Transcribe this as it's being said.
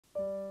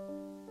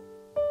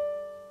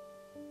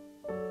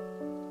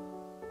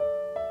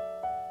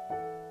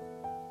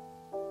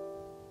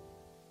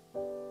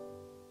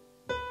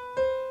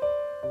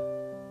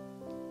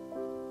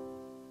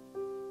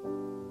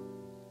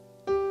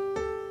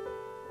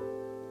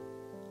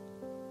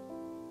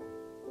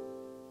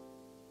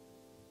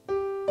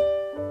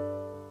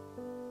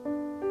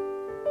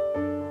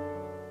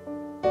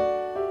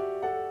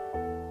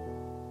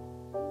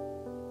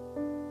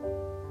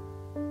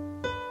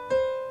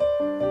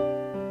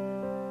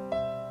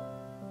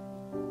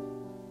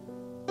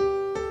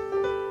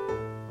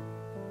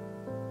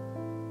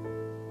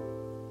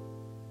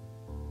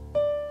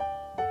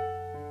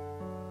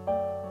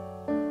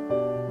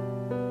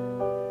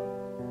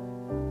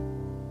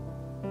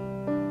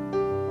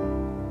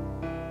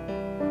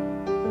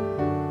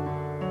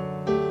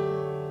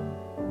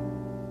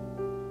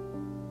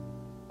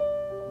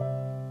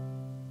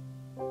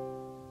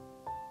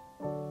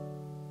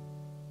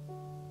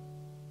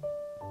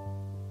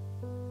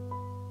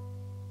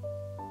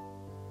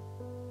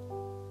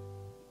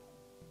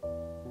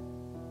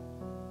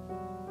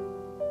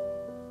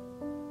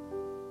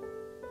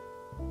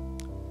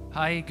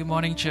Hi, good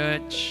morning,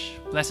 church.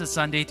 Blessed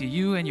Sunday to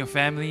you and your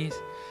families.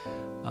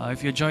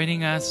 If you're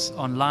joining us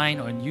online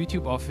on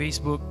YouTube or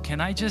Facebook,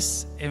 can I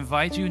just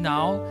invite you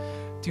now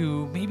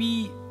to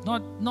maybe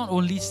not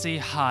only say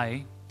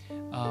hi,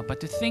 but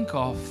to think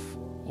of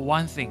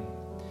one thing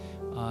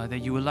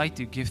that you would like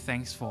to give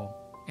thanks for,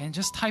 and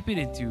just type it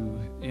into,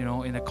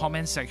 in the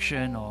comment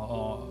section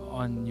or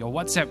on your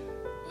WhatsApp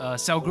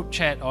cell group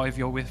chat, or if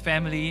you're with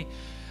family,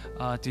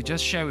 to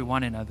just share with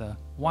one another.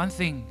 One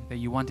thing that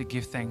you want to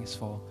give thanks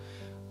for.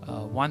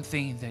 One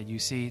thing that you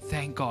say,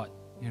 thank God,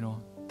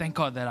 thank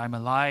God that I'm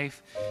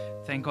alive.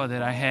 Thank God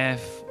that I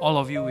have all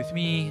of you with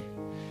me.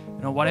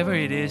 Whatever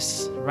it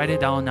is, write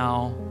it down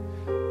now.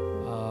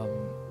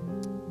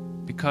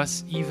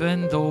 Because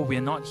even though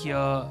we're not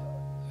here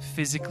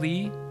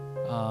physically,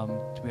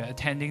 we're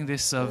attending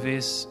this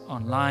service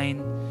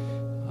online,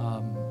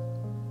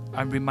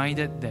 I'm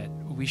reminded that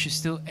we should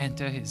still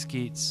enter His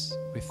gates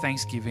with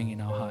thanksgiving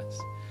in our hearts.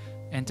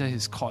 Enter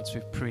His courts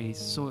with praise.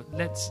 So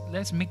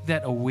let's make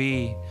that a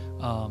way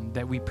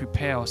that we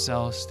prepare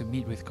ourselves to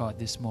meet with God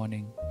this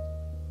morning.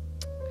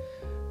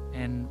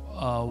 And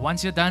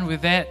once you're done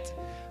with that,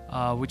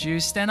 would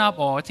you stand up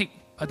or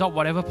adopt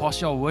whatever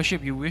posture of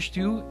worship you wish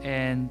to,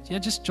 and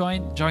just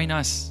join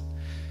us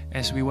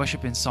as we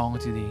worship in song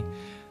today.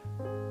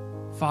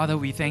 Father,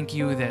 we thank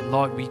you that,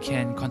 Lord, we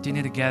can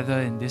continue to gather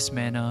in this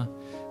manner.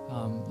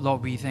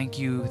 Lord, we thank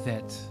you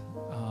that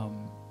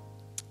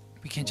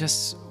we can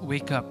just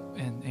wake up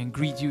and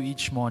greet you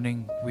each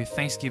morning with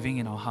thanksgiving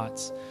in our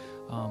hearts.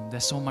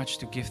 There's so much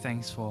to give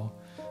thanks for.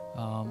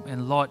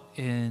 And Lord,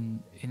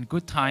 in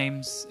good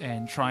times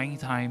and trying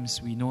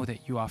times, we know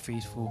that you are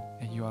faithful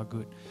and you are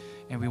good.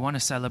 And we want to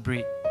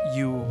celebrate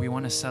you. We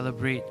want to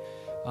celebrate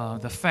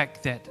the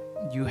fact that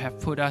you have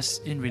put us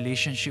in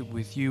relationship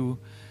with you,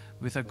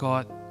 with a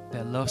God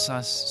that loves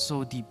us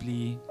so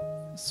deeply,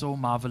 so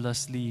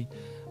marvelously,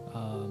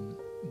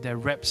 that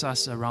wraps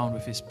us around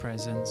with His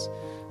presence.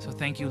 So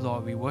thank you,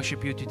 Lord. We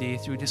worship you today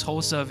through this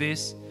whole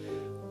service.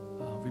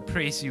 We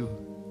praise you.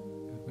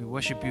 We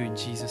worship you in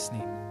Jesus'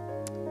 name.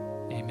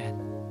 Amen.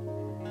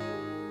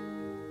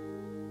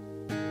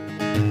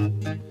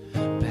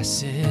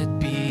 Blessed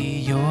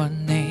be your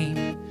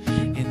name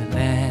in the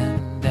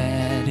land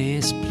that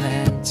is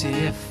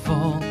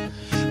plentiful,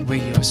 where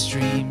your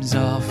streams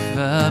of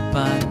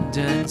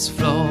abundance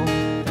flow.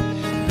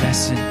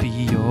 Blessed be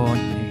your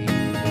name.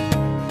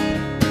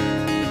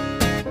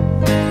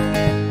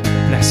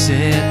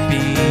 Blessed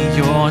be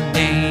your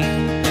name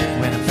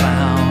when I'm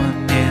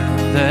found in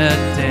the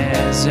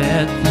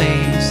desert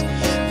place.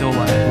 Though I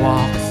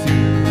walk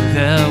through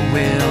the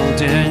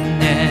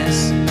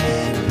wilderness,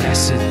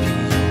 blessed be your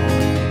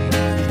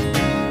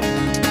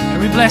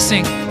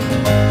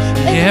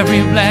name.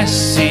 Every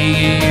blessing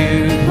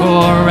you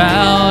pour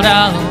out,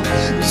 I'll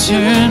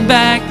turn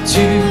back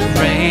to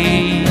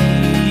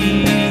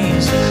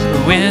praise.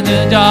 When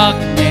the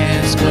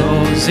darkness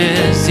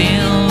closes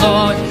in,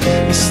 Lord,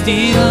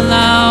 still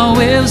I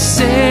will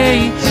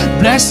say,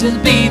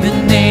 blessed be the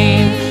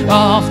name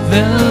of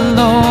the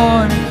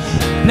Lord.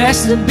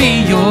 Blessed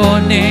be your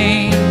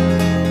name.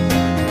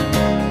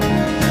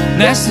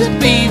 Blessed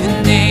be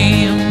the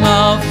name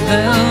of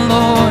the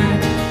Lord.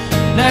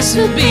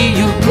 Blessed be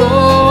your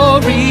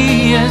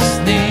glorious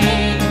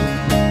name.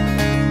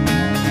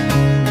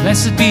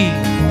 Blessed be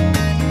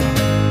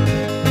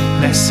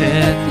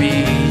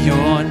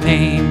your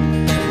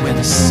name. When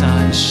the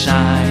sun's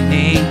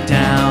shining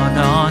down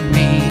on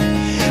me,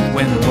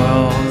 when the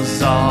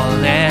world's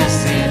all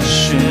as it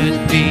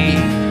should be,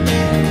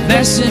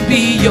 blessed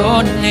be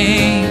your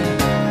name.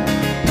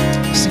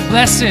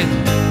 Sing,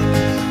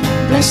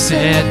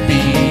 blessed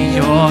be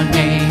your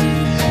name.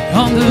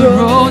 On the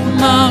road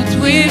marked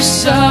with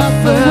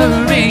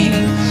suffering,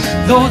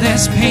 though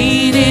there's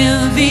pain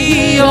in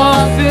the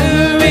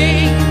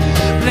offering,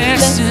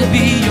 blessed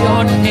be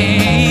your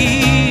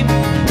name.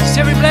 It's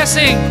every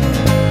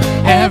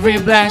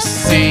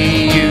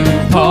blessing you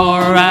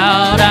pour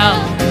out,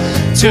 I'll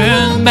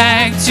turn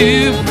back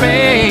to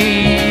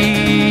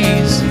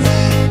praise.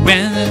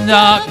 When the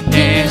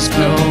darkness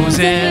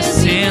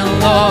closes in,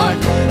 Lord,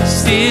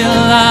 still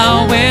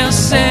I will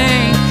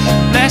sing,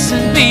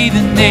 blessed be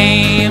the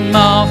name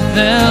of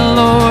the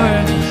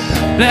Lord.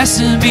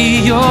 Blessed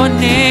be your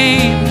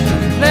name.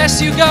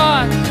 Bless you,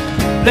 God.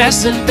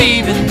 Blessed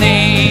be the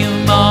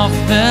name of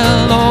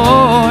the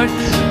Lord.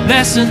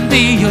 Blessed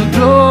be your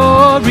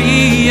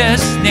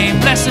glorious name.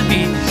 Blessed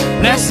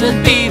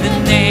be the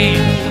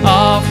name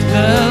of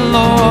the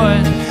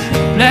Lord.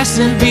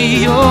 Blessed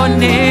be your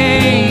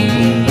name.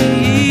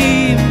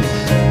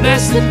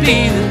 Blessed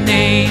be the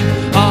name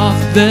of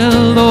the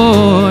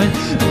Lord.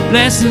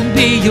 Blessed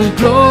be your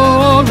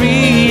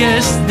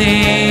glorious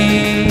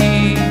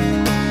name.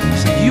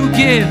 So you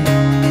give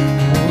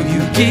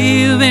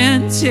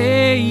and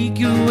take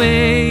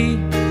away.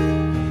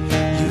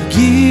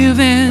 Give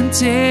and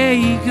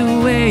take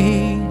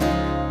away.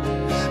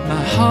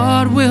 My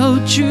heart will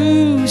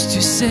choose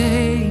to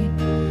say,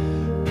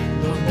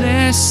 Lord,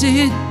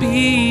 blessed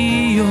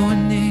be your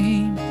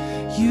name.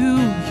 You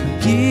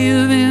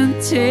give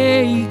and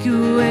take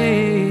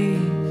away.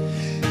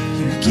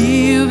 You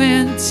give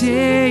and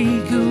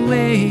take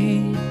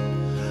away.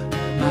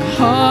 My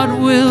heart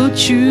will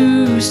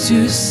choose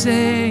to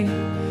say,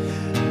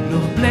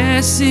 Lord,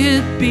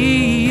 blessed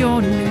be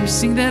your name.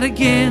 Sing that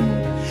again.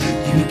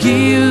 You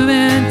give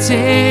and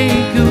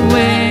take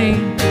away.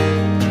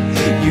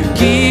 You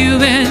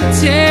give and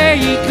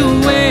take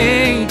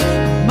away.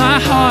 My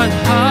heart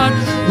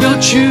will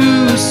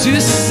choose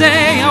to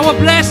say, I will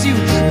bless you.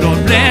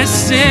 Lord,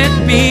 blessed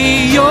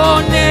be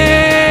your name.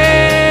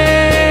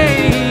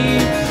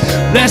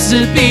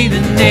 Blessed be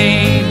the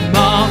name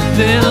of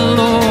the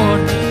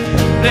Lord.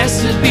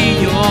 Blessed be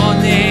your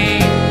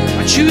name.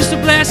 I choose to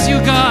bless you,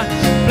 God.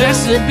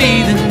 Blessed be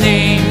the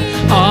name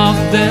of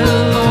the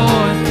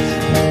Lord.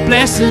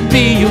 Blessed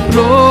be your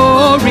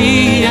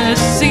glorious.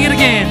 Sing it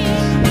again.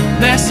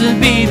 Blessed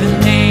be the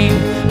name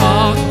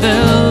of the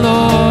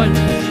Lord.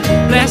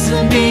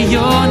 Blessed be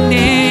your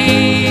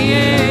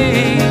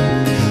name.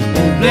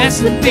 Oh,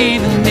 blessed be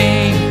the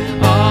name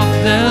of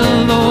the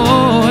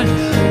Lord.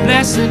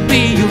 Blessed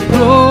be your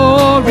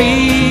glorious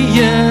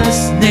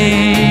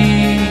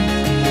name.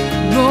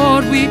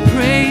 Lord, we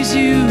praise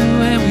you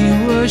and we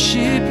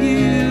worship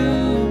you.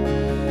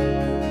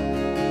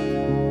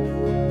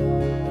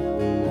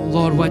 Oh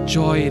Lord, what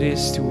joy it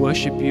is to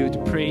worship you, to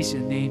praise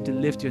your name, to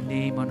lift your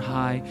name on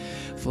high.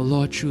 For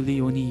Lord, truly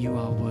only you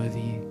are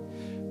worthy.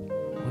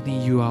 Only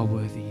you are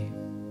worthy.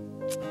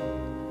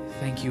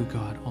 Thank you,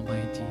 God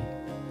Almighty.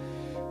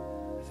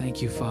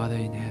 Thank you, Father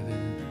in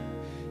heaven.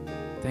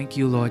 Thank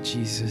you, Lord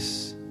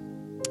Jesus.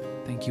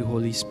 Thank you,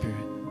 Holy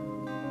Spirit.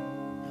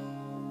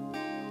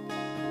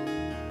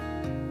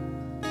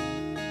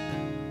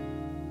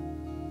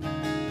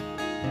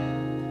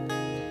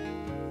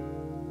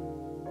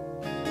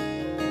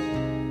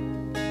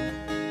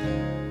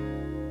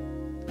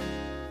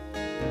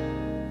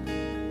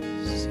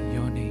 Sing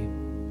your name.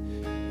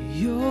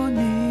 Your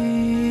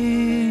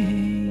name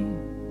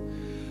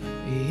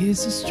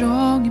is a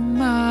strong and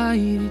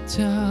mighty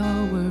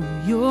tower.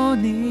 Your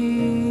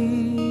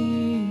name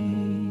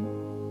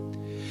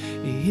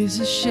is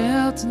a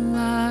shelter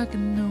like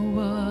no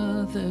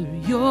other.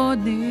 Your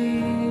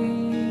name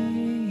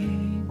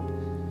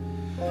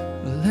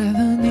will let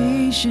the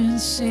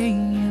nations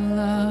sing it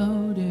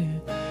louder,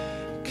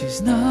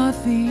 'cause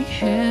nothing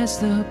has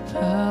the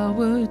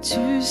power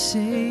to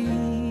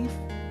save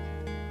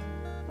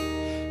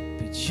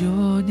but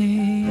your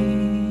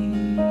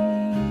name.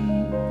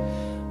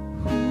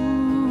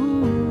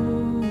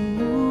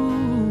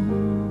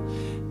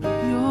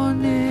 Your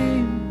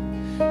name,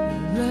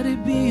 let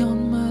it be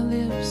on my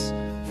lips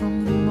from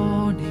the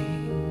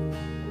morning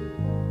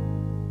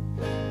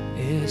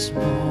as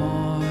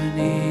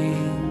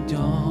morning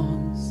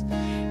dawns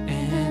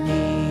and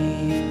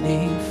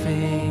evening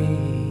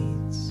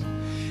fades.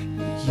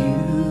 You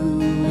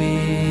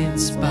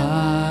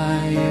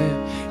inspire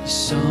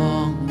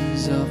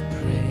songs of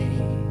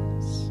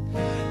praise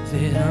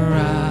that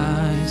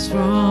rise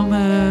from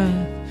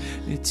earth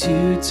to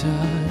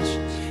touch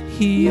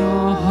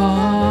your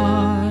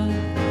heart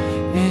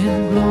and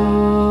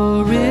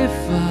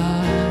glorify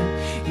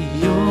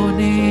your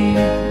name.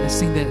 Let's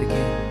sing that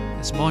again.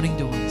 As morning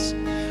dawns,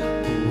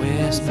 oh,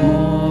 as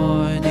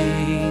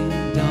morning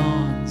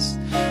dawns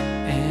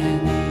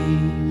and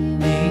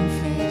evening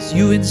fades,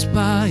 you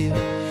inspire,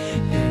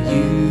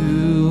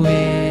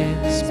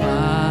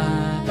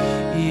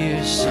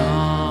 your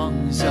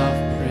songs of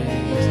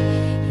praise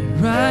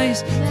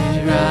that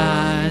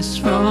rise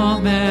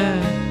from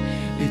earth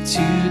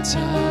to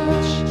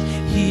touch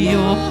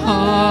your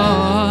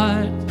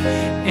heart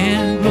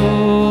and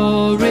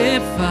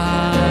glorify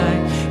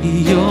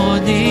your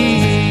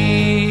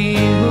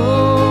name.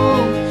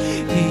 Oh,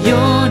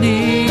 your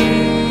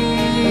name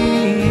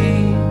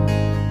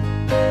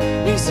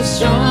is a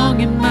strong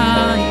and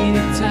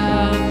mighty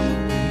tower.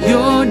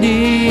 Your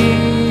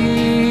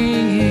name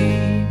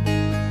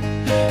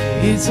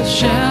is a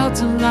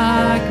shelter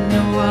like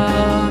no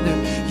other.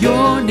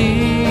 Your name,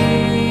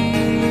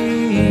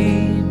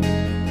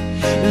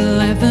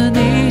 let the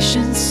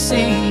nations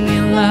sing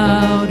it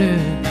louder,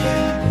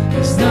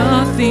 'cause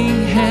nothing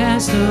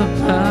has the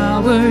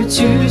power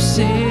to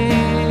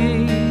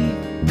save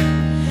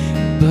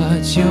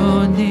but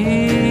your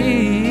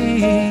name.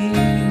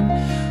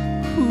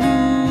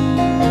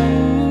 Ooh,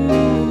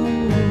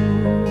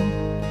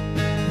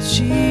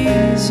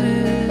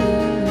 Jesus,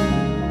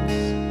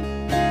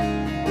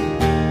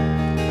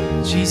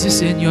 Jesus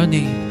in your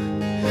name.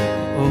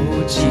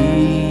 Oh,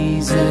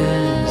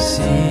 Jesus,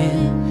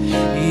 in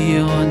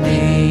your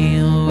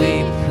name we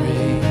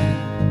pray.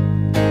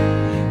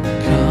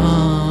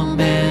 Come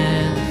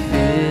and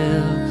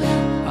fill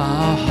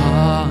our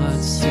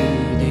hearts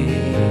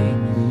today.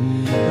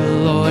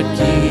 Lord,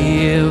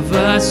 give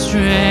us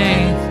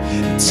strength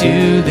to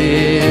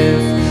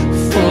live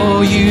for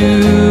you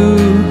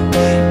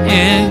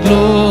and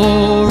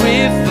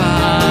glorify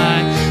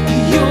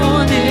your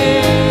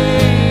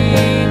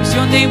name. It's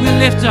your name we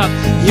lift up.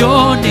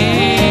 Your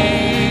name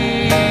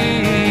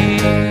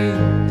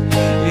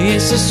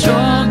is a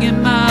strong and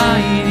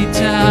mighty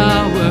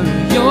tower.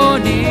 Your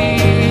name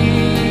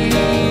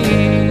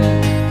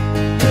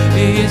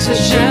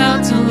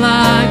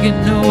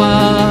like no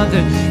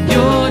other.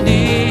 Your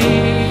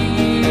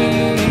name.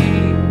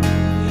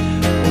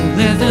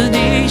 Let the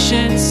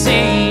nations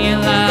sing it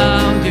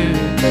louder,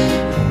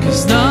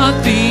 'cause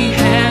nothing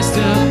has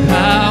the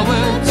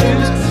power to.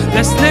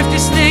 Let's lift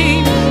His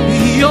name.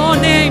 Your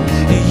name,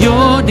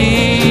 your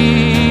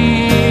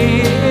name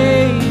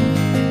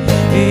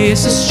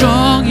is a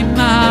strong and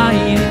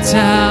mighty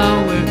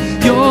tower.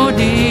 Your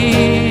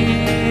name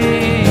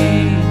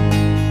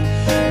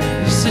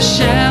is a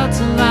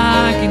shelter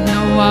like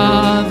no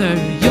other.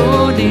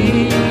 Your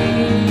name.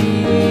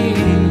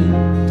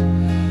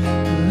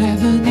 Let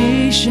the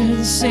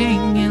nations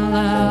sing it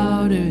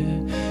louder,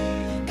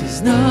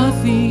 'cause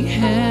nothing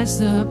has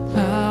the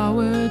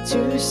power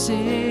to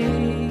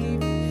save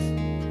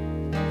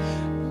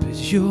but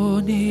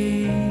your name.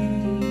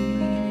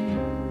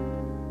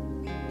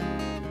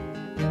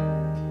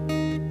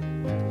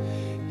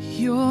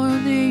 Your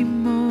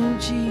name, oh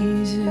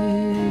Jesus,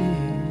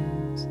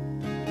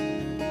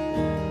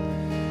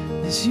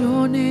 is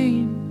your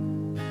name.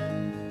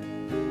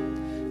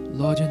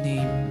 Lord, your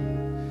name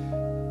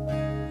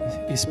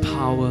is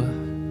power.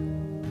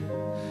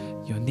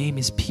 Your name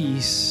is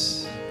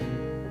peace.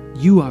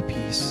 You are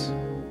peace.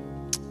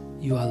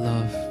 You are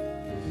love.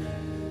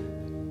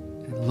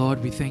 And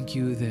Lord, we thank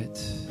you that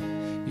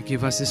you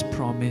give us this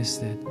promise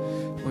that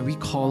when we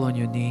call on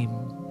your name,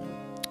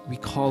 we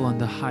call on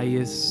the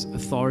highest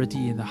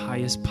authority and the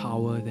highest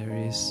power there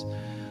is.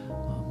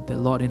 That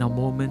Lord, in our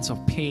moments of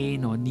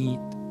pain or need,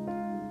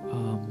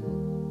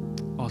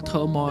 or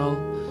turmoil,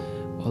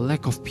 or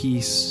lack of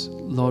peace,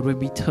 Lord, when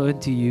we turn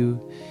to you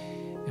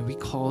and we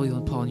call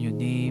upon your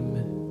name,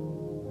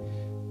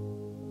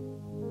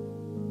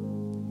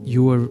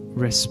 you will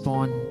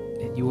respond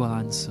and you will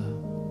answer.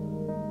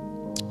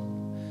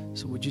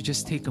 So would you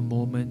just take a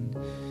moment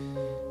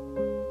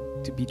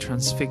to be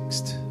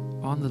transfixed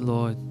on the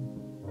Lord,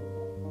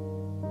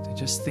 to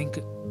just think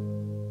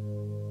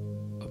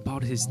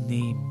about His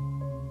name,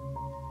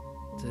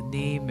 the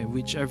name at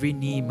which every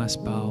knee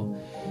must bow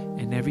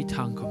and every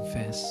tongue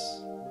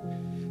confess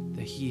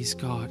that He is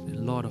God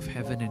and Lord of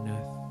heaven and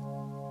earth.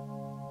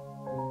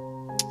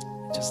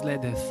 Just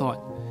let that thought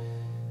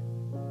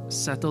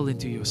settle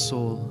into your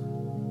soul.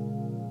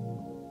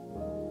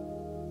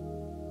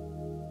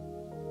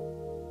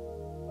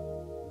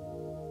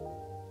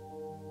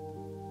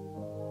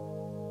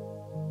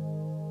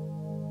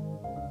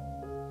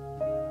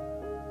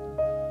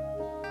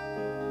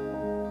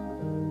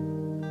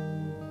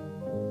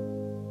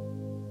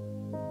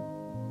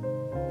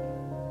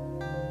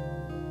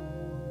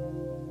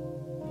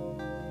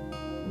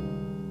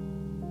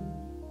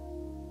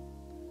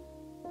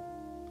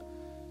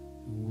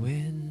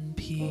 When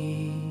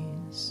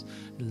peace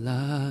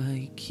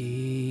like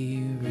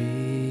a river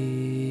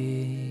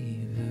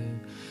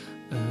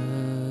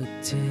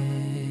attendeth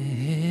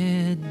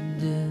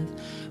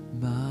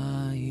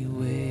my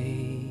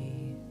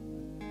way,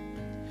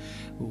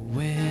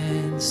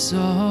 when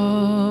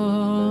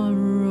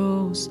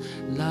sorrows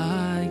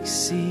like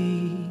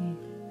sea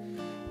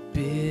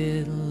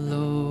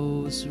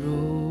billows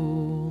roll,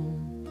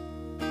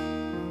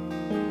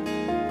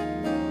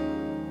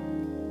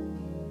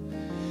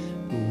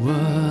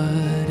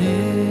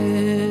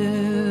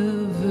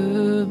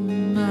 whatever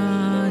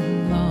my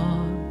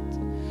lot,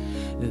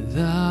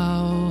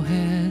 thou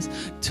hast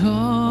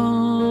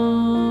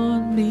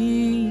taught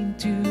me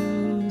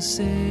to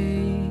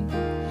say,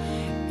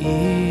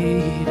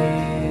 it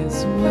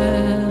is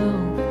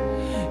well,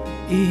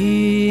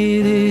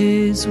 it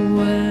is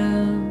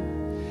well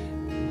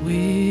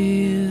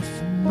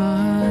with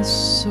my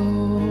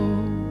soul.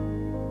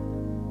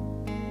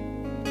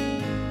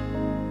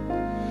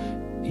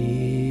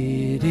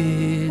 It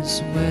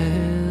is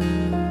well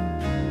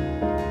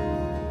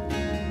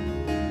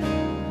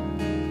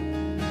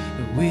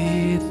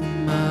with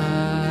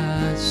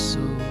my soul.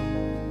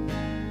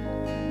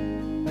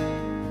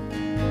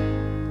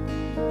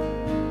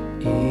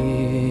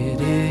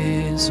 It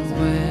is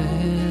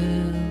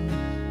well,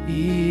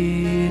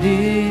 it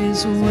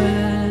is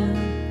well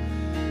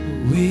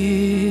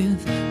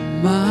with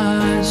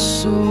my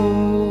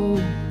soul.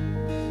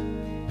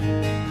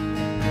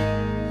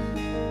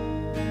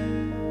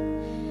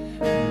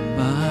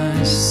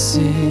 My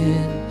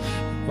sin,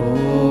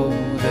 oh,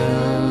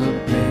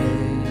 the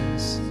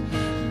bliss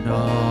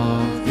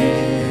of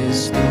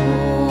this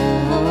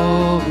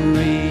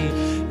story,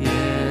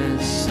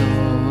 yes, so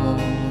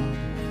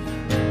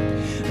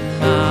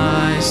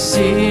my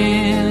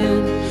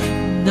sin,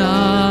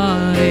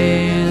 not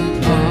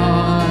in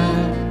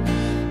part,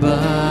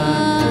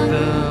 but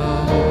the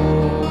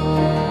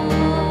whole,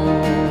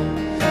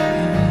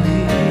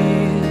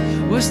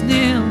 was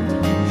nailed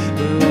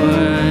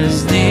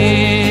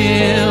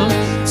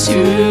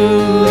to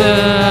the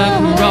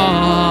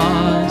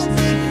cross,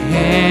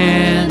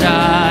 and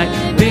I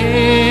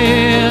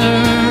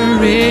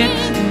bear it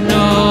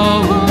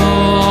no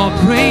more.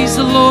 Praise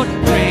the Lord,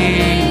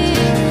 praise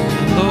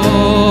the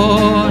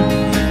Lord,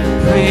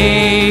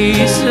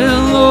 praise the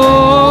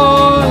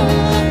Lord,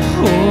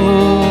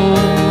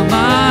 oh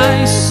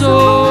my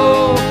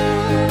soul,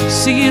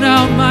 sing it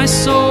out. my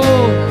soul,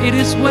 it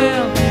is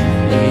well.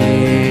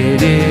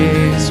 It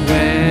is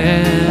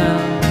well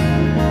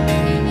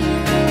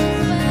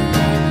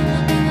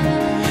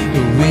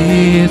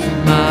with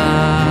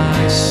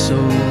my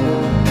soul.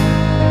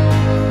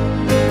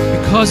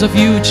 Because of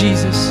you,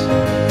 Jesus.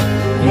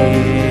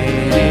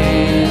 It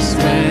is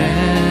well.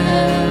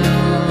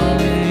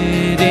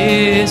 It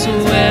is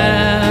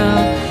well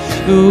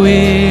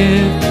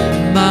with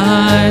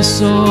my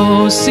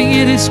soul. Sing,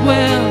 it is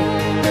well.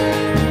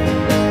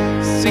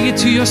 Sing it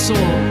to your soul.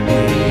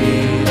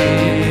 It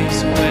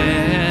is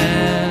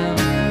well.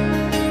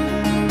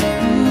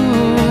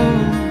 Oh,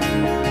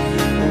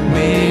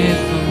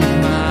 with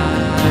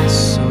my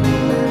soul.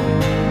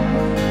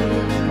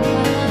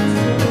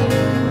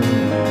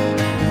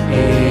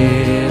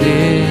 It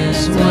is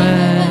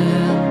well.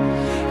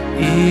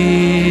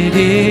 It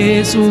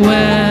is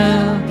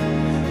well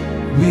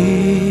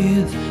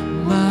with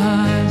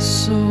my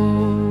soul.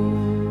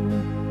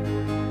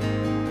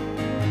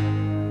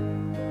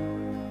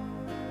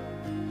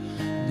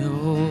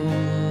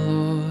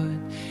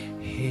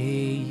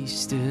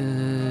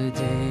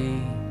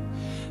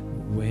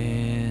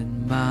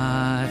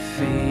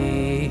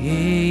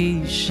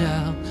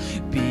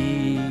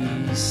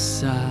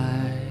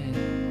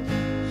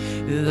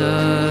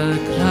 The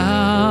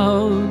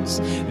clouds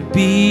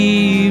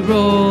be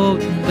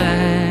rolled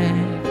back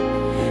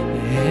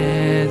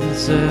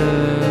as a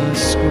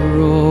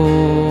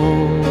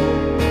scroll.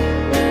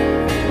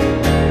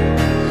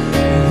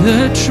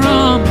 The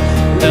trump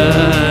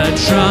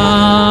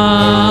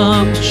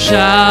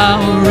shall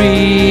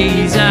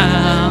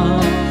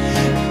resound,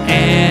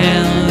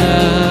 and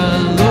the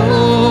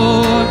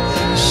Lord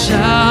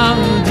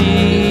shall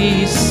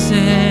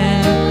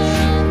descend.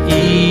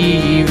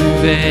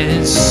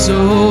 Even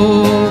so,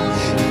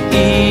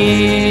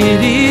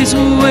 it is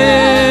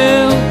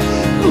well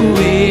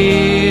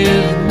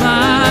with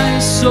my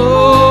soul.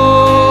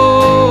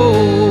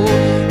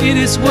 It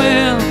is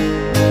well.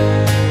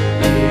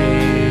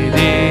 It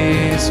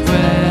is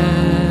well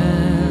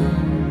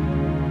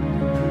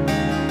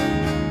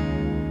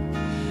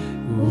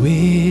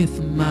with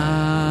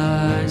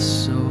my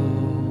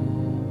soul.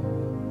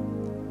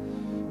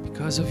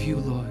 Because of you,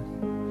 Lord.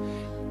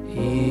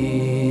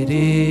 It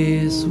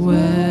is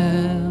well.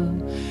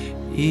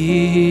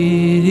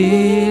 It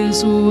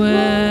is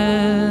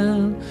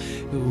well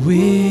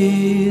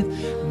with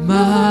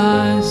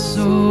my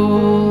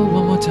soul.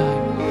 One more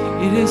time.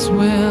 It is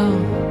well.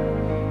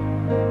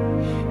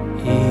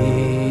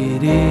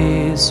 It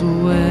is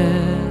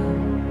well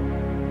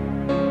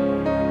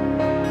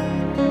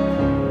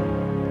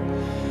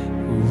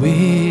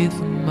with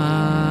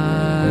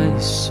my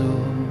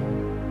soul.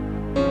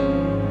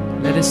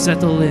 Let it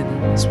settle in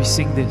as we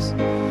sing this.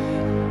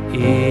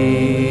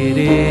 It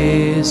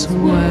is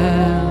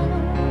well.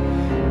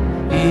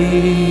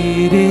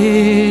 It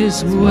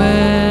is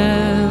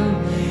well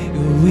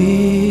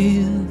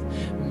with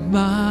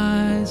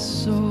my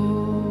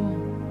soul.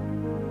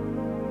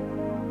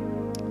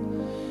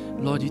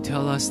 Lord, you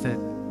tell us that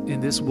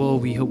in this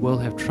world we will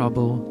have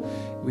trouble,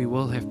 we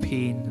will have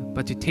pain,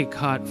 but to take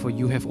heart, for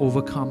you have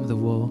overcome the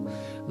world.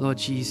 Lord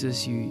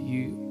Jesus,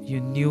 you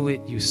knew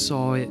it, you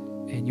saw it,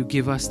 and you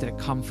give us that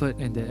comfort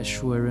and that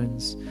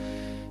assurance.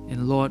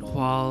 And Lord,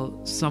 while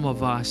some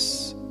of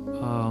us,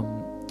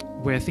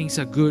 where things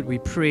are good, we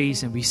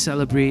praise and we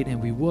celebrate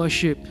and we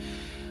worship,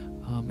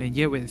 and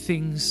yet when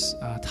things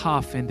are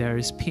tough and there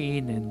is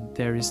pain and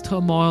there is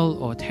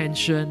turmoil or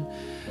tension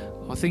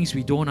or things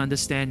we don't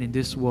understand in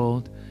this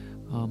world,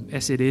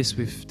 as it is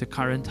with the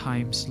current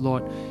times,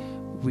 Lord,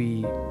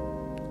 we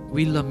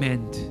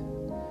lament.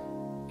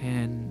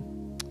 And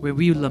when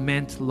we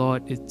lament,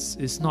 Lord,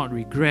 it's not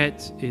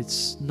regret,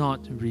 it's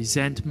not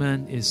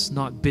resentment, it's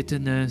not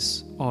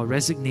bitterness or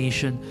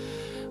resignation,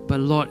 but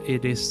Lord,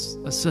 it is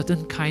a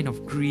certain kind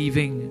of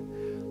grieving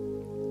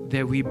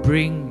that we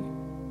bring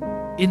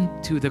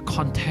into the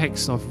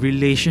context of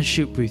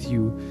relationship with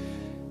you.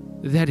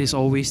 That is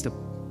always the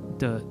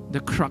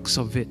crux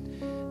of it,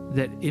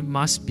 that it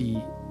must be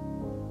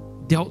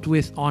dealt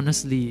with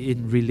honestly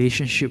in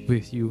relationship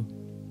with you.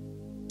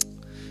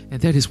 And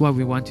that is what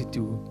we want to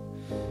do.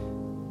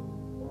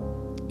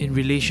 In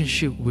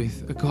relationship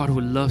with a God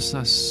who loves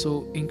us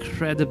so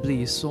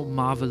incredibly, so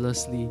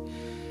marvelously.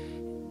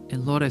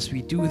 And Lord, as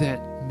we do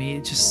that, may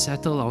it just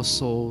settle our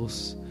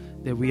souls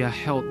that we are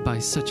held by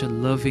such a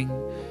loving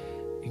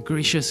and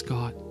gracious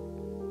God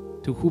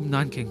to whom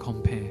none can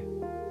compare.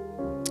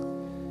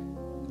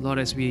 Lord,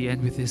 as we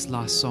end with this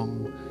last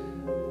song,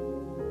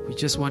 we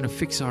just want to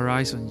fix our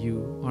eyes on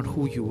you, on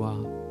who you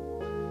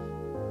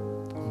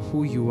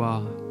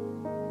are,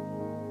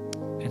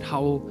 and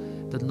how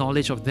the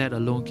knowledge of that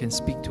alone can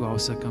speak to our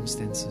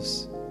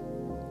circumstances.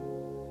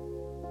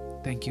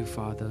 Thank you,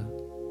 Father.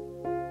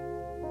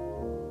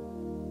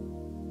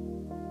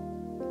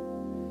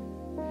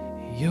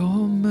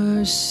 Your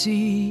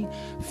mercy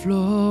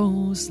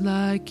flows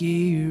like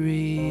a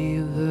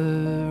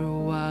river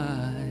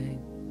wide,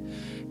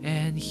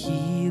 and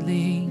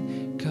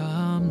healing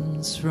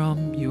comes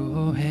from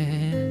your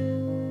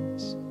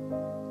hands.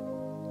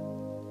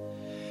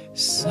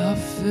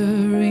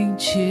 Suffering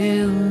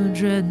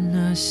children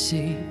are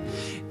safe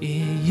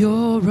in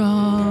your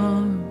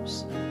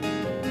arms.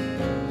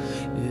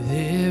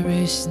 There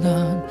is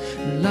none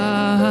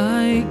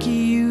like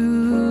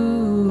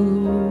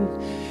you.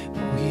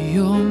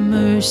 Your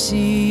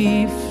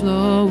mercy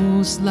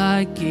flows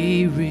like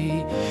a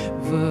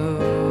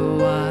river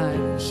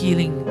wide.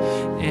 Healing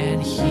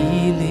and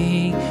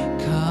healing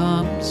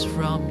comes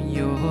from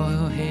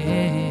your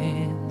hands.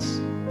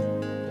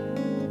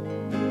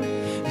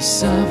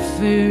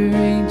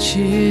 Suffering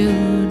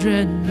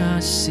children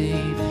are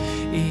safe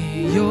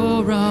in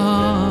your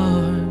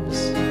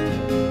arms.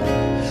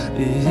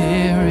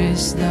 There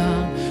is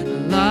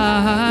none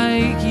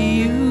like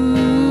you.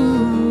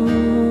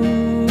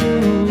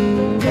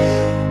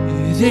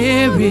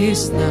 There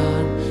is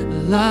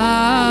none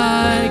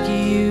like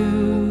you.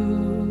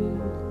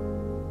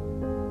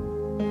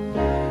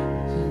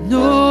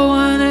 No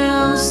one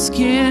else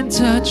can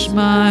touch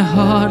my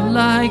heart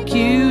like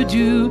you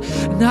do.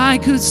 And I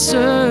could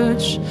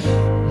search,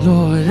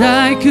 Lord,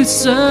 I could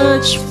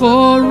search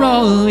for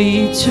all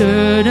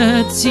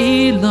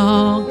eternity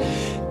long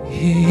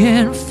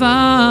and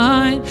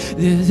find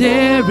that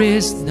there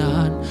is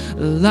none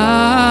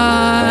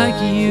like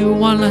you.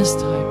 One last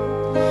time,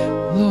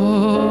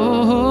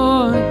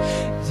 Lord,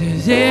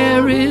 that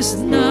there is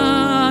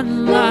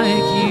none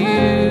like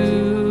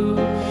you.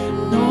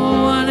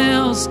 No one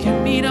else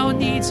can meet our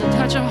needs and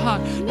touch our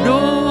heart.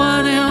 No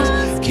one else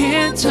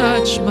can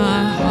touch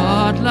my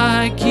heart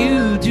like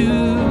you do.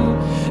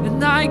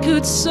 And I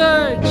could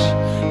search,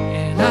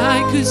 and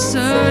I could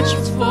search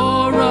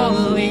for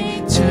all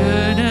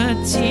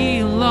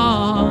eternity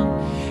long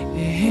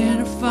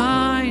and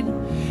find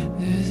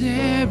that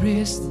there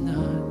is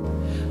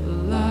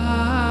none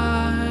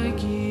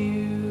like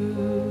you.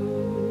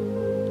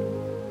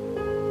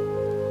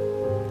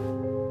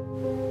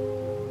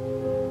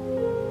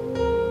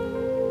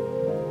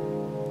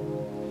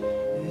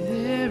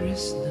 There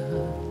is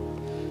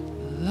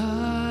none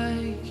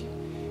like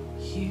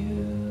you.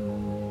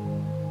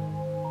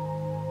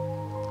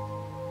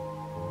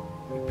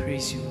 We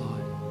praise you,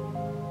 Lord.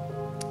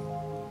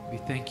 We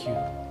thank you.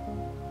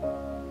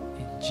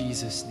 In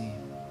Jesus'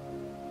 name,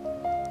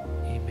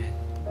 amen.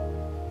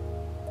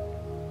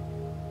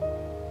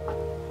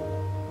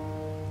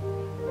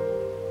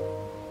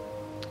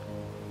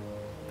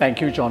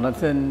 Thank you,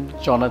 Jonathan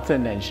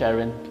and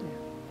Sharon.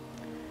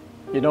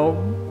 You know,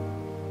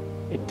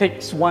 it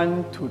takes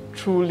one to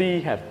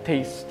truly have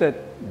tasted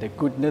the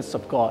goodness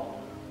of God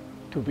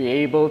to be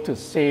able to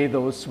say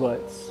those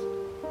words,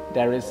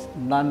 "There is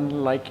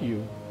none like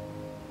you."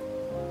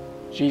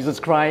 Jesus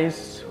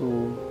Christ,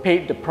 who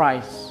paid the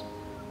price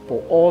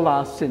for all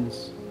our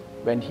sins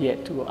when he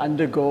had to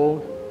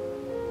undergo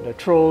the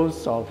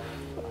throes of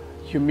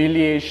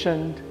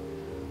humiliation,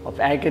 of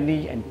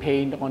agony and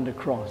pain on the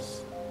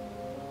cross.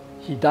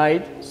 He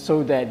died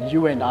so that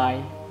you and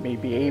I may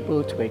be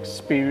able to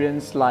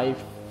experience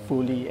life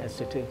fully as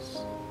it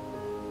is.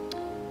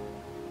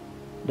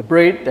 The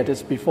bread that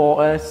is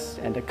before us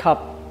and the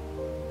cup,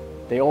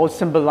 they all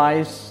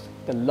symbolize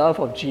the love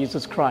of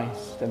Jesus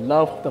Christ, the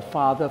love of the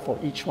Father for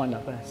each one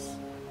of us.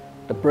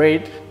 The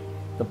bread,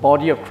 the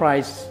body of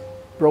Christ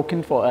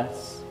broken for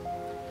us.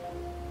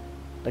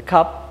 The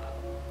cup,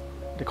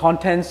 the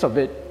contents of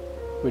it,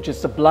 which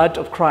is the blood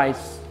of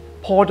Christ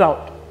poured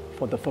out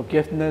for the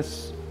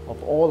forgiveness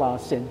of all our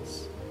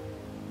sins.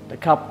 The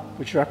cup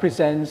which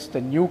represents the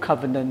new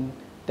covenant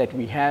that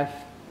we have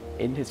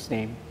in His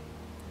name.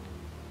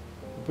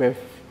 We've,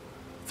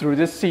 through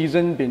this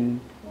season,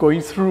 been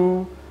going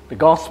through the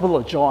Gospel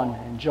of John,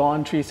 and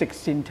John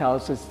 3:16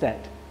 tells us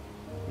that,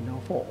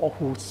 for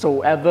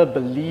whosoever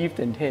believed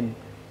in Him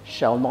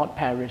shall not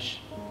perish,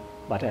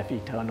 but have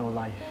eternal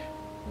life.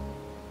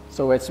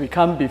 So as we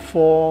come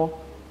before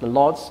the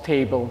Lord's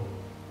table,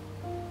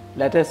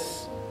 let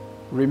us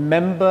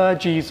remember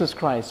Jesus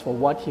Christ for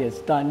what He has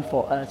done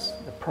for us,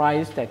 the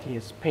price that He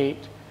has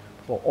paid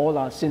for all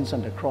our sins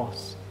on the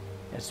cross,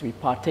 as we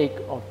partake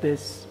of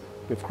this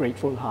with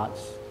grateful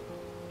hearts.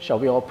 Shall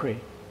we all pray?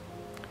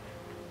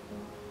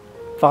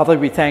 Father,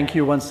 we thank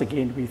you once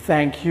again. We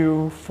thank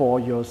you for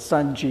your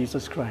Son,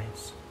 Jesus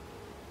Christ.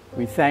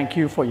 We thank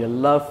you for your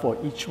love for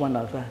each one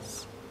of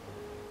us,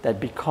 that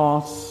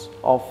because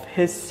of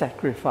His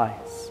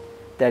sacrifice,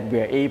 that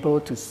we are able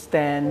to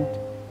stand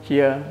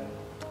here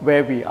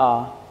where we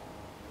are,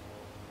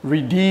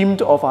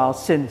 redeemed of our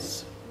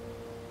sins,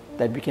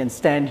 that we can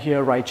stand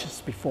here righteous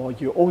before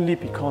you only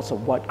because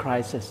of what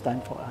Christ has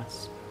done for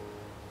us.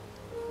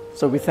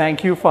 So we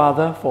thank you,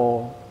 Father,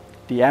 for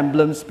the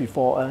emblems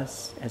before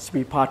us as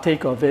we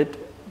partake of it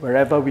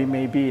wherever we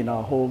may be in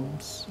our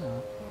homes.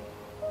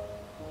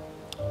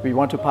 We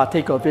want to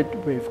partake of it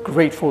with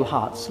grateful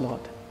hearts,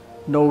 Lord,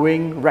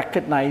 knowing,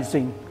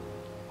 recognizing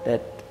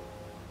that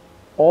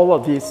all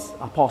of these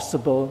are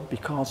possible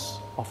because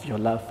of your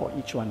love for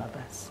each one of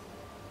us.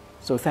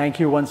 So thank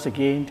you once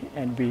again,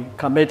 and we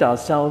commit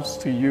ourselves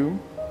to you.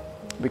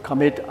 We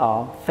commit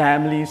our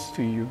families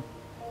to you.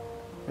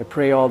 We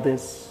pray all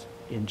this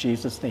in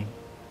Jesus' name.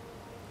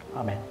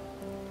 Amen.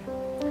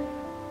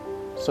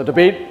 So the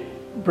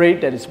bread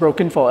that is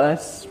broken for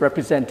us,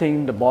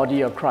 representing the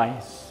body of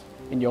Christ.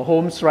 In your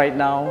homes right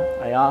now,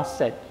 I ask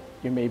that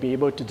you may be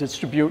able to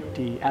distribute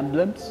the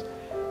emblems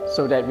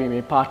so that we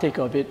may partake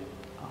of it,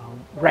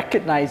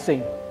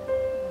 recognizing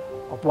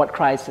of what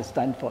Christ has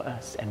done for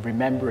us and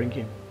remembering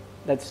Him.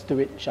 Let's do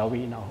it, shall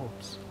we, in our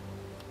homes.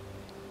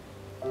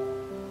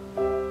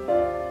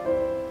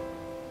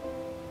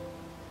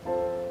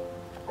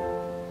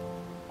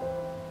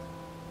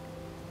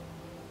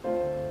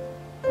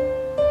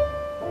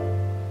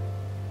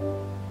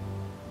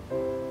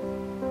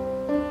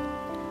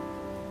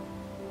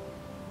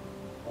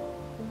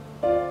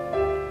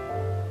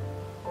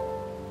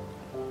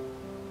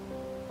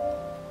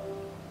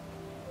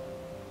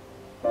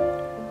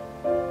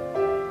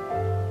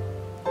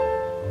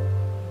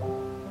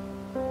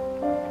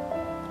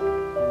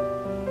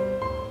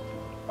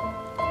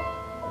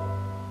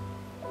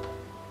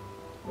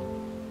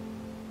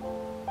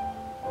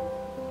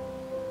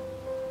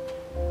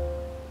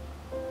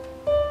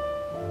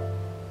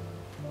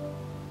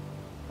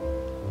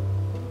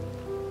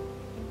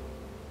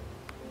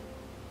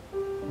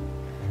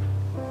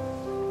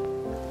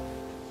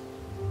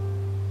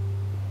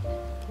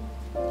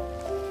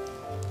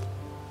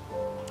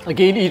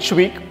 Again, each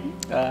week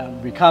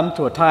we come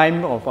to a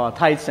time of our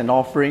tithes and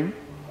offering.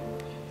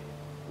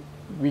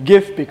 We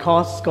give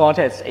because God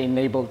has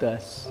enabled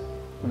us.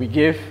 We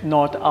give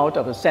not out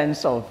of a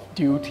sense of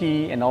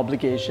duty and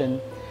obligation,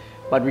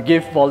 but we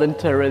give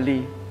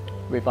voluntarily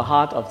with a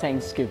heart of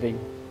thanksgiving.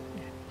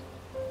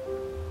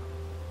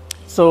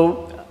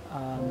 So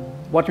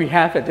what we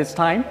have at this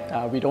time,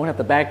 we don't have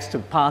the bags to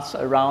pass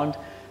around,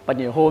 but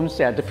in your homes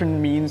there are different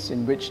means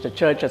in which the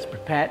church has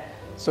prepared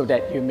so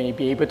that you may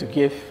be able to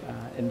give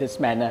in this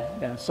manner.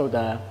 So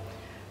the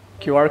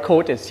QR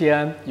code is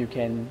here. You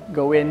can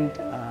go in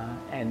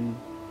and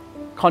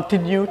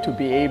continue to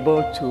be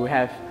able to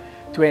have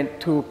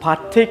to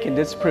partake in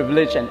this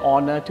privilege and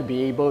honor to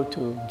be able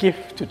to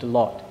give to the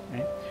Lord,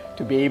 right?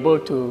 To be able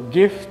to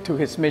give to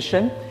His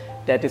mission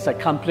that is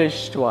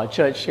accomplished to our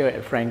church here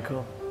at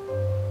Frankel.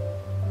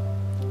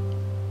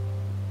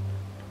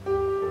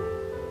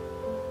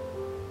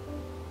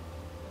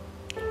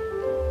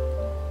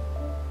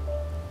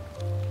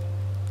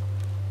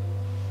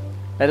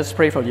 Let us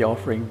pray for the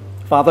offering.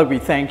 Father, we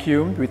thank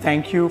you. We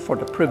thank you for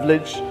the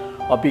privilege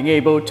of being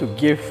able to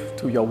give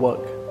to your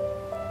work.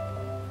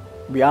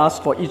 We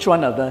ask for each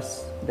one of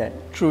us that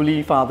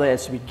truly, Father,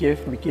 as we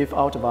give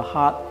out of our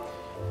heart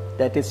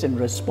that is in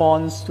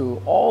response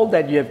to all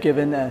that you have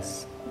given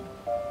us.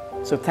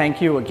 So thank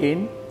you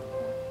again.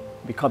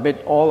 We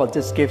commit all of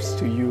these gifts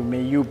to you.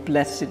 May you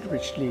bless it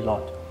richly,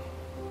 Lord.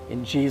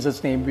 In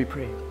Jesus' name we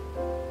pray.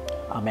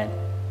 Amen.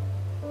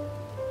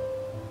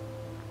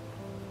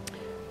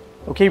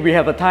 Okay, we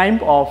have a time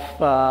of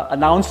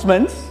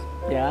announcements.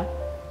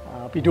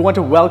 We do want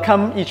to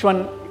welcome each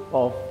one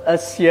of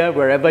us here,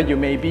 wherever you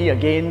may be.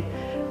 Again,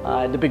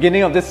 at the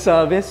beginning of this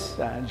service,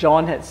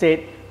 John had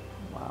said,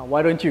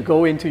 why don't you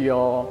go into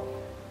your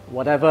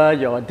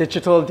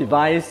digital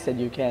device and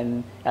you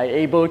can are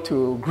able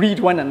to greet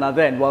one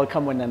another and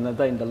welcome one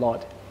another in the Lord.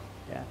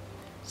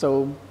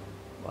 So,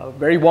 a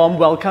very warm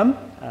welcome.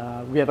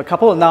 We have a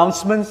couple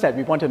announcements that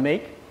we want to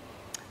make.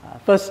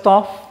 First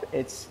off,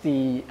 it's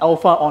the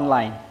Alpha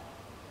Online.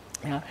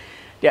 There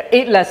are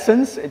 8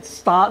 lessons. It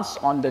starts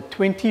on the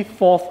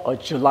 24th of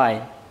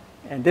July.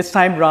 And this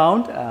time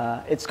round,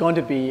 it's going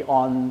to be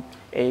on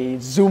a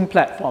Zoom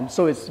platform.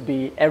 So it's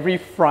be every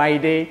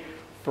Friday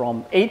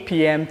from 8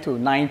 p.m. to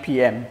 9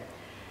 p.m.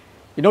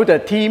 You know, the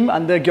team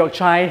under Gyok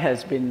Chai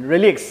has been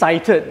really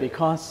excited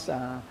because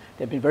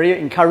they've been very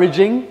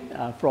encouraging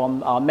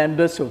from our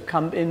members who have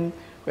come in.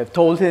 We have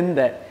told him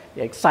that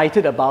they're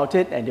excited about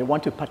it and they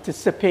want to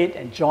participate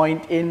and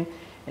join in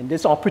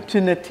this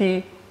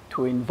opportunity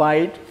to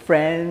invite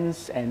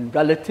friends and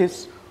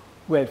relatives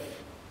who have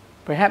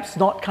perhaps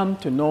not come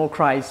to know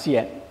Christ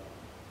yet.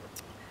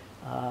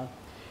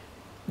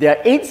 There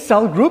are 8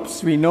 cell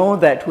groups we know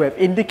that who have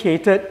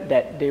indicated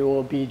that they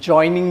will be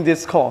joining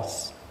this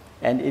course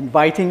and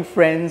inviting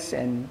friends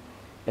and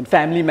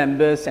family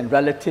members and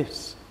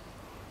relatives.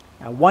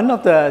 One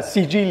of the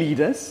CG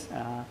leaders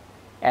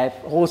have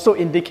also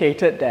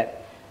indicated that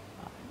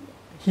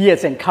he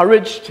has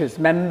encouraged his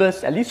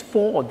members, at least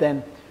 4 of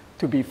them,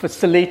 to be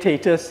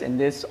facilitators in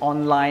this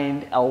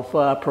online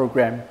Alpha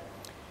program.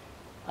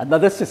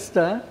 Another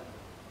sister,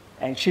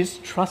 and she's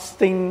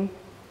trusting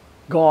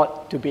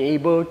God to be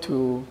able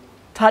to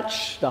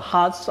touch the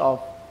hearts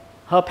of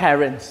her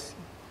parents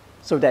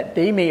so that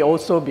they may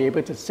also be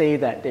able to say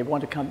that they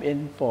want to come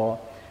in for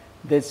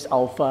this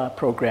Alpha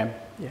program.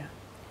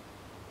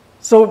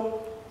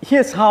 So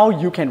here's how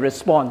you can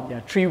respond. There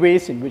are 3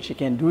 ways in which you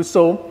can do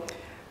so.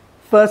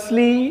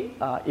 Firstly,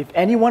 if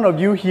any one of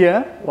you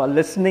here who are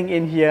listening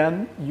in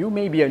here, you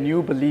may be a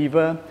new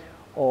believer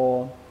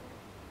or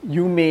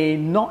you may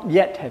not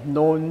yet have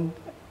known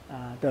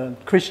the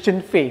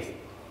Christian faith,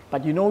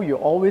 but you know you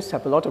always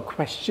have a lot of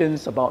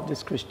questions about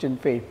this Christian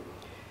faith.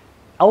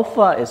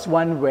 Alpha is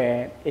one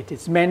where it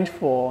is meant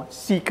for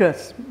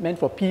seekers, meant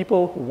for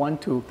people who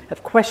want to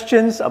have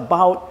questions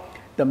about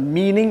the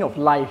meaning of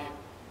life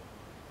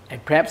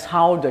and perhaps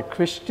how the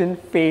Christian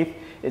faith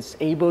is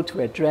able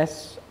to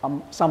address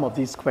some of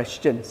these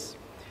questions.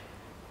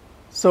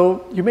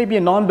 So you may be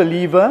a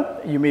non-believer,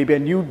 you may be a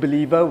new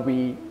believer.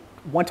 We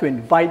want to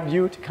invite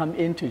you to come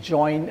in to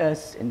join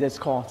us in this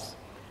course.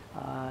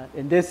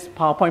 In this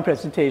PowerPoint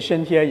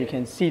presentation here, you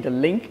can see the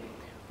link.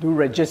 Do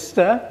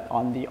register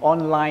on the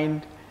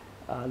online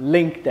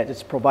link that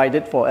is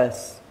provided for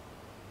us.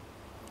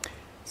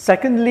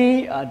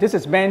 Secondly, this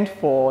is meant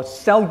for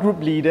cell group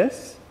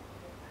leaders.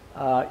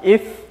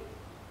 If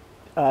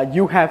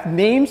you have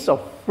names of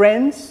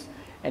friends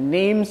and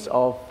names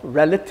of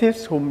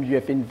relatives whom you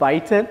have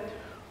invited,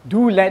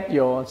 do let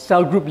your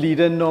cell group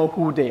leader know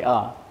who they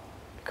are.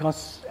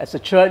 Because as a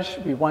church,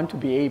 we want to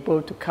be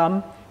able to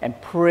come and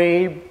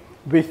pray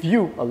with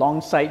you,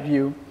 alongside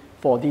you,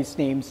 for these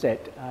names that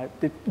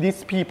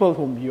these people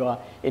whom you are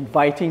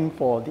inviting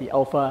for the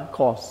Alpha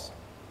course.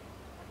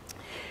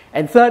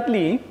 And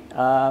thirdly,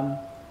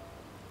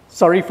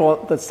 sorry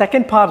for the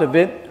second part of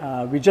it,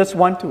 we just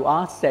want to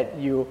ask that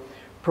you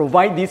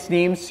provide these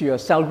names to your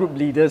cell group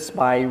leaders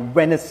by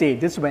Wednesday,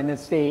 this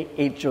Wednesday,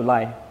 8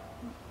 July.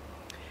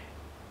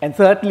 And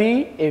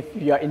thirdly, if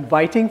you are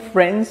inviting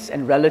friends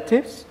and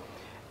relatives,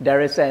 there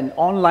is an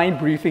online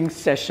briefing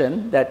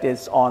session that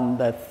is on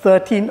the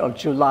 13th of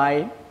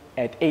July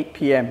at 8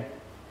 p.m.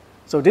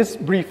 So this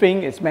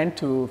briefing is meant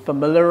to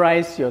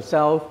familiarize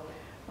yourself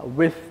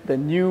with the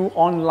new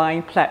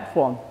online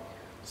platform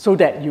so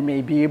that you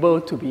may be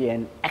able to be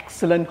an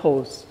excellent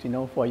host,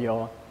 for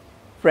your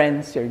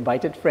friends, your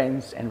invited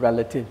friends and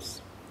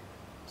relatives.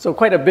 So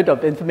quite a bit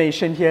of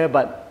information here,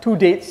 but 2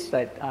 dates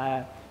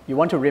that you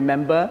want to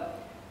remember.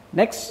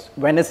 Next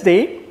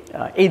Wednesday,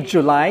 8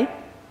 July,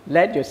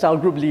 let your cell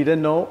group leader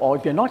know, or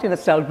if you're not in a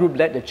cell group,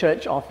 let the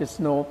church office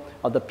know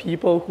of the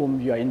people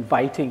whom you are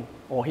inviting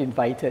or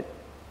invited.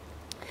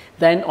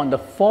 Then on the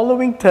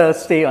following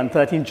Thursday, on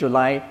 13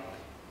 July,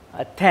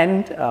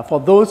 attend,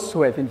 for those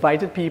who have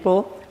invited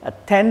people,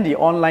 attend the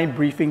online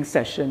briefing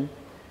session.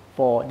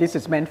 This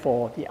is meant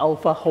for the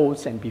Alpha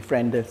hosts and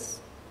befrienders.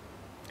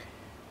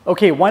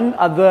 Okay, one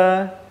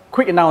other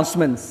quick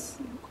announcement.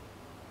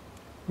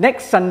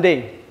 Next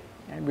Sunday,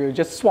 and we'll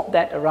just swap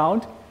that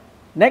around.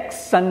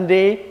 Next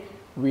Sunday,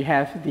 we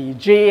have the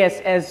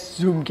JSS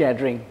Zoom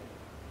gathering.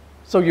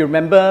 So you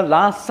remember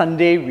last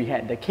Sunday, we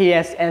had the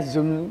KSS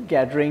Zoom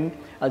gathering,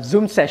 a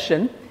Zoom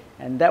session,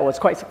 and that was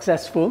quite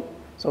successful.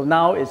 So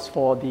now it's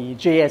for the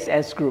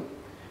JSS group.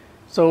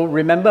 So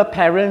remember,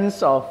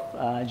 parents of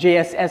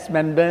JSS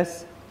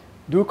members,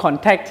 do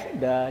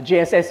contact the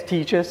JSS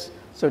teachers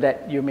so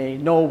that you may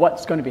know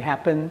what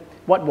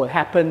will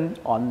happen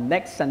on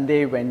next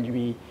Sunday when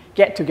we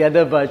get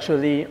together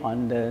virtually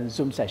on the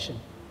Zoom session.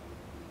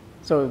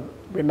 So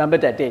remember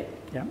that date.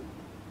 Yeah.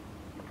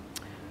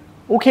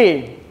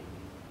 Okay,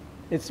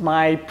 it's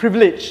my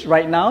privilege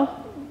right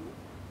now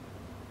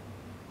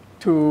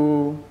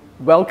to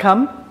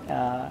welcome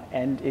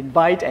and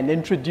invite and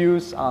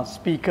introduce our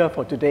speaker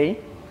for today,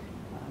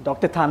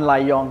 Dr. Tan Lai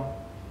Yong.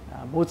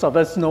 Most of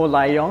us know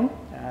Lai Yong.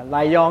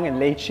 Lai Yong and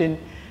Lei Chin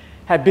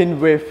have been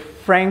with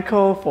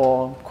Franco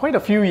for quite a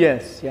few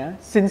years,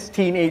 since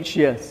teenage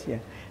years.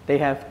 They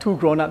have 2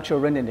 grown-up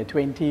children in their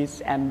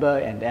 20s, Amber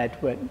and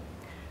Edward.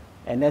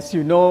 And as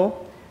you know,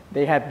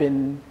 they have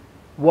been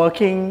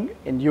working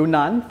in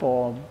Yunnan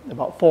for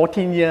about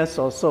 14 years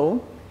or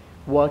so,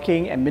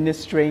 working and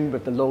ministering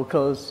with the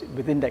locals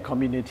within that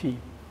community.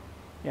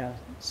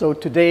 So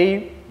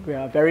today, we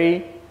are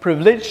very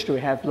privileged to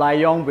have Lai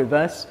Yong with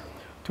us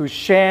to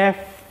share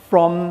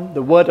from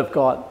the Word of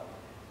God.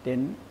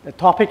 Then the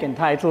topic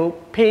entitled,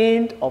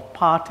 Pain of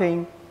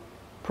Parting,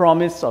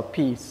 Promise of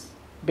Peace,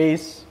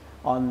 based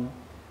on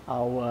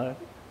our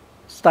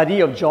study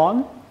of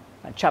John,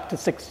 chapter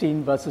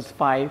 16, verses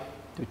 5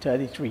 to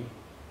 33.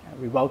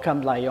 We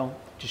welcome Lai Yong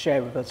to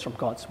share with us from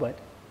God's Word.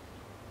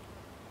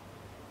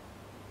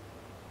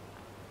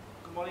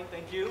 Good morning,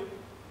 thank you.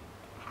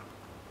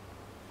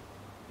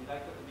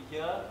 Delighted to be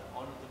here,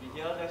 honored to be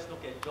here. Let's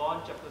look at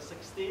John chapter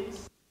 16. John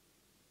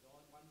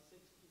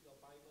 1:6, keep your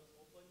Bibles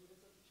open. It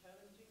is a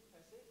challenging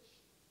passage.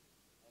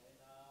 And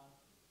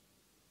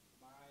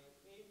my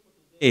aim for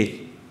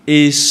today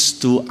is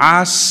to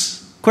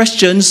ask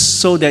questions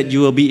so that you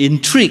will be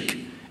intrigued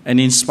and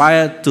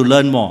inspired to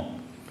learn more.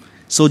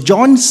 So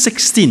John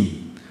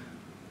 16,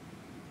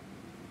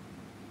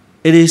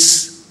 it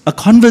is a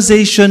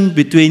conversation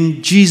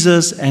between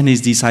Jesus and his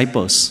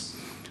disciples.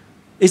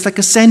 It's like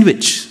a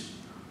sandwich.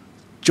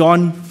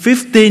 John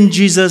 15,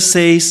 Jesus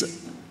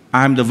says,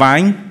 I am the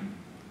vine,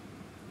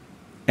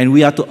 and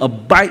we are to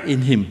abide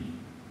in him.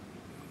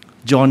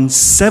 John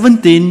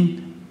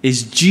 17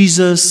 is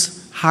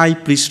Jesus' high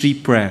priestly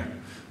prayer.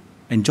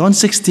 And John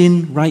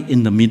 16, right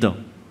in the middle.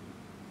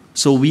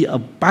 So we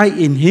abide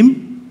in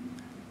him.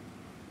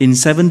 In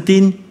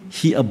 17,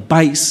 he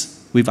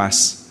abides with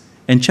us.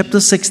 And chapter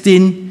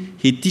 16,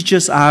 he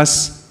teaches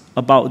us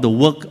about the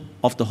work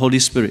of the Holy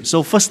Spirit.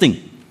 So first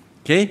thing,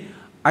 okay,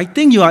 I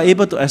think you are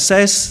able to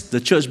access the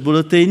church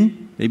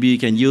bulletin. Maybe you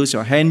can use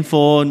your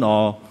handphone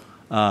or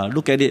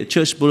look at it,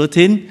 church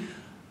bulletin.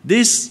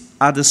 These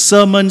are the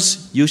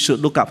sermons you should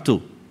look up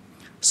to.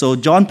 So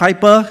John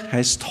Piper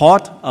has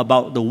taught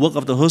about the work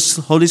of the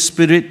Holy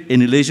Spirit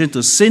in relation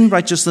to sin,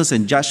 righteousness,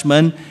 and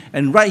judgment.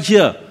 And right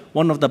here,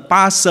 one of the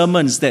past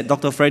sermons that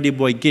Dr. Freddie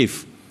Boy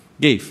gave,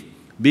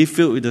 be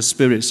filled with the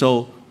Spirit.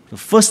 So the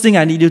first thing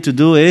I need you to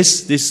do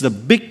is, this is a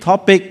big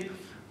topic.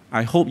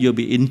 I hope you'll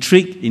be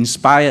intrigued,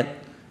 inspired,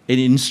 and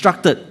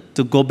instructed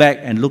to go back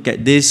and look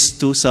at these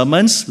two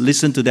sermons,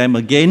 listen to them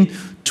again.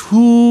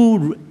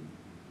 Too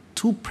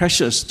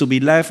precious to be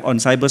left on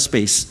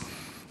cyberspace.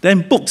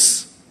 Then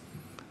books.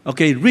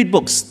 Okay, read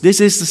books.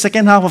 This is the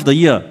second half of the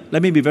year.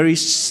 Let me be very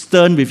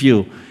stern with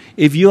you.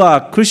 If you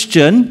are a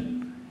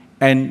Christian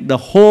and the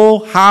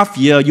whole half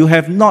year you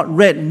have not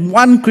read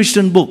one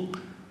Christian book,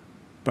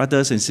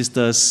 brothers and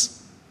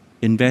sisters,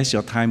 invest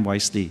your time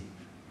wisely.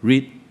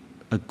 Read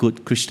a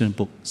good Christian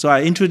book. So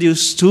I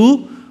introduced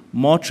two,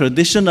 more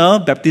traditional,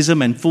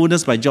 Baptism and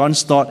Fullness by John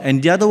Stott,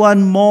 and the other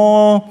one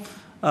more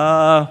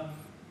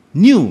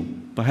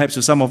new, perhaps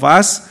to some of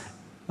us.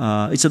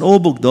 It's an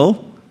old book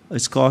though.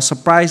 It's called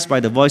Surprised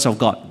by the Voice of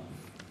God.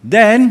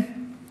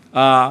 Then,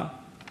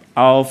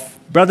 our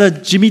brother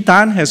Jimmy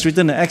Tan has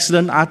written an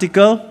excellent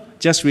article,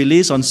 just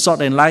released on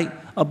Salt and Light,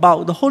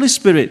 about the Holy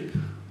Spirit,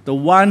 the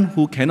one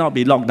who cannot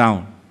be locked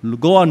down.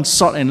 Go on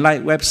Salt and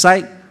Light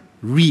website,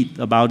 read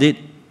about it,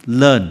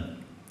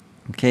 learn.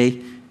 Okay?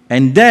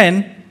 And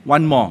then,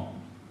 one more.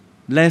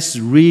 Let's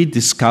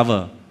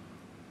rediscover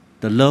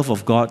the love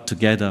of God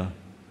together,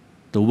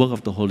 the work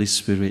of the Holy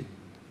Spirit.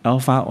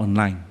 Alpha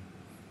Online.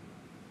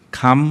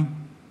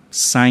 Come,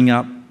 sign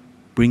up,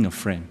 bring a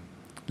friend.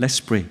 Let's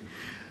pray.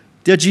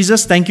 Dear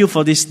Jesus, thank you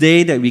for this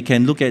day that we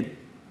can look at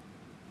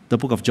the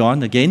book of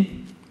John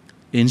again.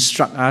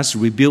 Instruct us,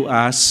 rebuild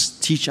us,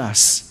 teach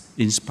us,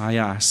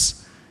 inspire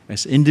us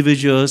as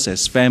individuals,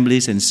 as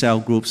families and cell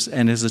groups,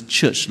 and as a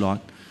church, Lord.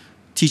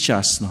 Teach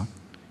us, Lord.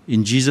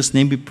 In Jesus'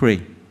 name we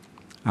pray.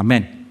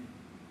 Amen.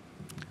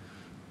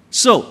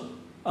 So,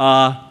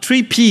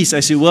 3 P's,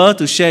 as you were,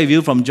 to share with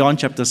you from John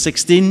chapter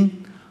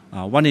 16.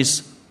 One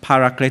is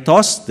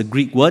Parakletos, the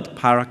Greek word,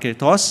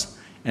 Parakletos,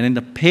 and then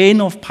the pain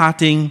of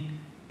parting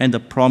and the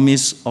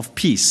promise of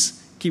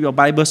peace. Keep your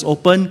Bibles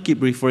open, keep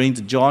referring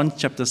to John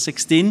chapter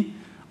 16.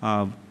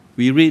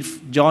 We read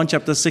John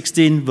chapter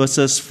 16,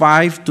 verses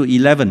 5 to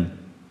 11.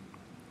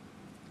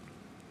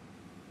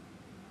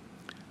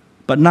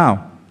 But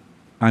now,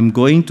 I'm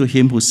going to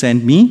him who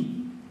sent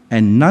me,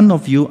 and none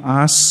of you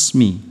asks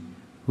me,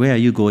 where are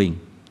you going?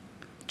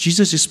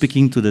 Jesus is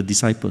speaking to the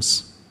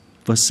disciples.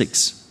 Verse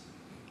 6.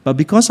 But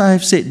because I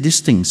have said these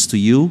things to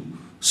you,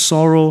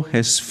 sorrow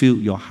has filled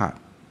your heart.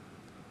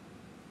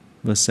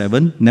 Verse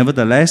 7,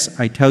 nevertheless,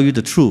 I tell you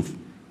the truth.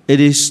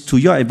 It is to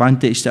your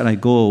advantage that I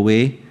go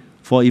away,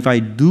 for if I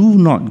do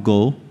not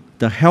go,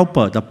 the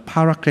Helper, the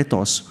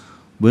Parakletos,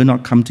 will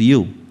not come to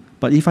you.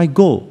 But if I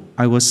go,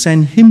 I will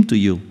send him to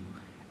you.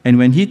 And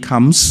when he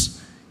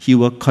comes, he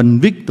will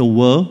convict the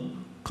world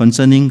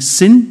concerning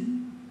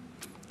sin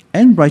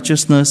and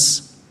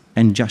righteousness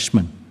and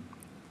judgment.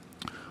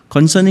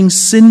 Concerning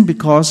sin,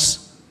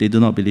 because they do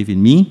not believe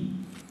in me.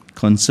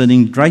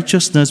 Concerning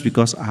righteousness,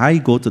 because I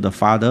go to the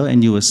Father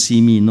and you will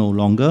see me no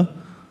longer.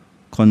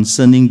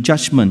 Concerning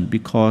judgment,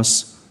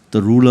 because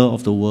the ruler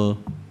of the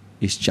world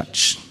is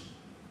judged.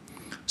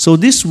 So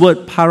this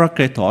word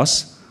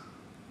Parakletos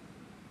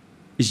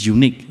is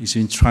unique. It's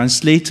been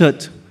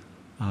translated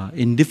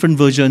in different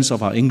versions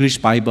of our English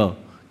Bible.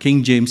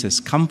 King James as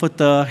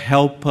comforter,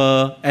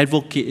 helper,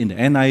 advocate in the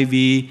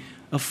NIV,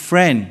 a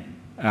friend,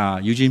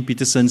 Eugene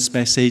Peterson's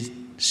message,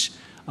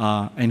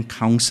 and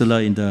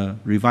counselor in the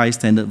Revised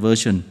Standard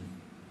Version.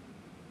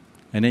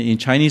 And then in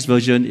Chinese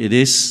version, it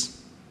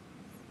is,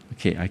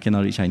 okay, I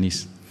cannot read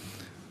Chinese.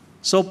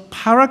 So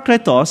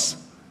Parakletos,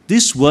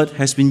 this word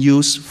has been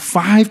used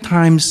 5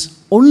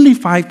 times, only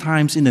 5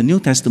 times in the New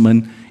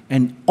Testament,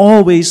 and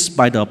always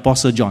by the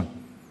Apostle John.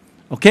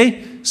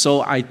 Okay,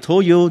 so I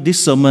told you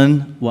this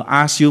sermon will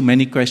ask you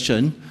many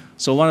questions.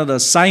 So one of the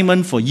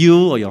assignments for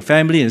you or your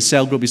family and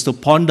cell group is to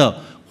ponder,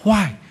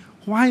 why?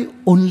 Why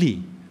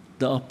only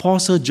the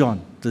Apostle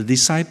John, the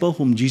disciple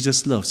whom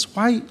Jesus loves,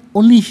 why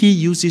only he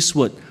used this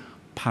word,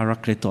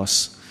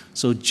 Parakletos?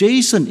 So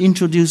Jason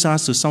introduced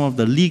us to some of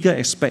the legal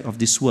aspect of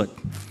this word.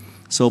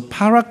 So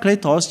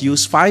Parakletos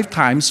used 5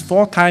 times,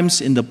 4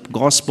 times in the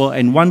Gospel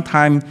and 1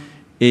 time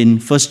in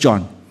 1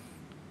 John.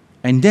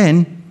 And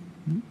then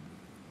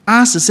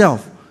ask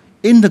yourself,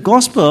 in the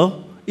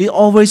Gospel, it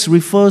always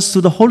refers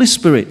to the Holy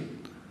Spirit.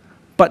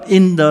 But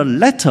in the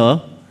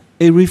letter,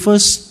 it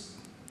refers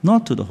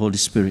not to the Holy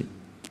Spirit.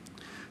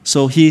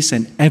 So he is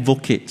an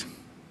advocate.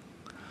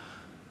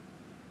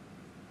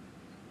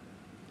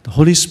 The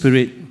Holy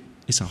Spirit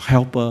is our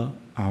helper,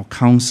 our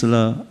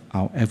counselor,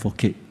 our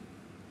advocate.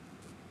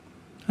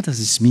 What does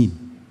this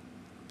mean?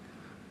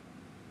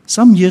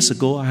 Some years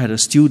ago, I had a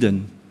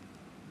student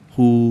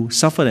who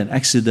suffered an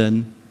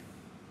accident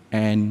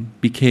and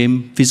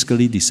became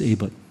physically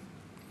disabled.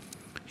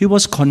 He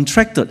was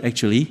contracted,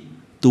 actually,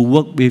 to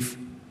work with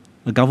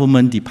a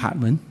government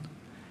department.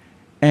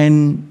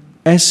 And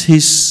as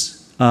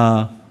his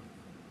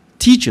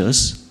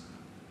teachers,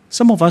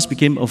 some of us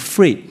became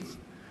afraid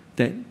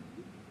that,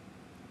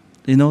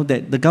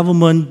 that the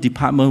government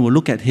department will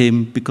look at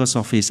him because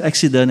of his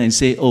accident and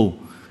say, oh,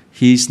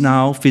 he's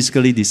now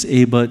physically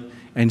disabled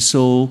and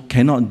so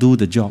cannot do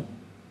the job.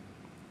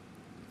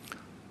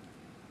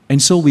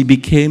 And so we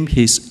became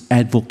his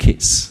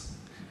advocates.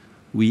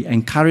 We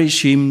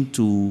encouraged him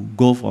to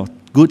go for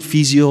good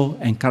physio,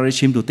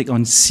 encouraged him to take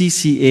on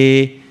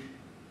CCA.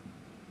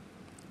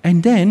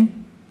 And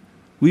then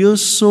we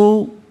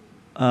also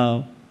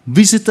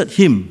visited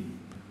him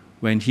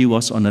when he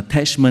was on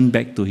attachment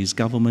back to his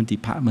government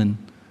department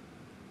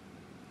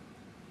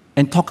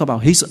and talk about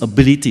his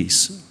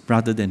abilities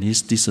rather than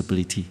his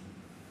disability.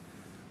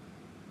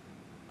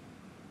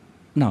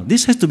 Now,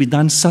 this has to be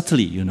done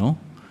subtly,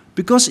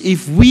 because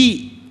if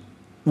we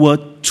were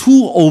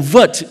too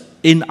overt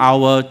in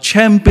our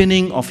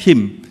championing of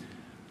him,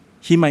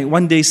 he might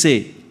one day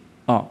say,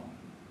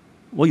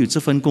 我有这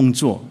份工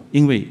作，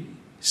因为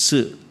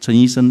是陈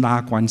医生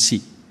拉关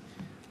系.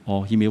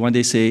 Or he may one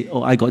day say,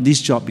 I got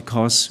this job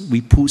because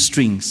we pull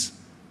strings.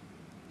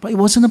 But it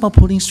wasn't about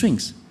pulling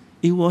strings.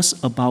 It was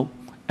about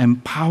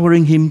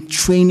empowering him,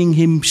 training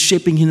him,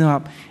 shaping him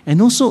up,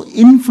 and also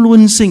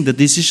influencing the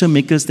decision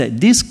makers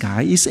that this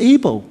guy is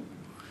able.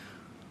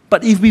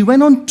 But if we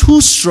went on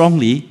too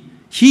strongly,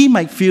 he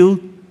might feel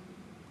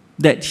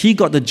that he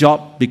got the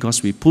job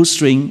because we pulled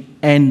string,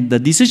 and the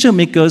decision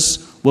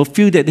makers will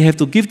feel that they have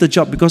to give the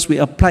job because we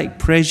applied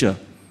pressure,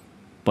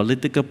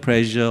 political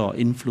pressure or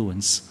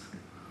influence.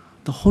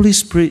 The Holy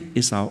Spirit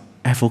is our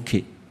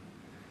advocate.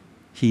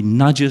 He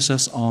nudges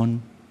us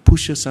on,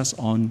 pushes us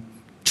on,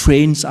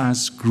 trains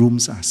us,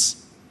 grooms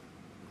us.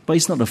 But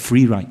it's not a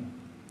free ride.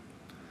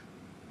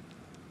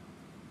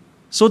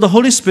 So the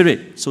Holy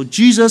Spirit, so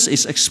Jesus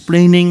is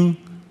explaining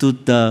to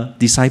the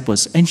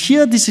disciples. And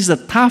here this is the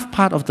tough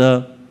part of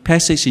the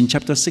passage in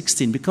chapter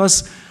 16,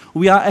 because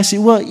we are, as it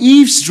were,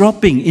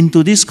 eavesdropping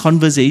into this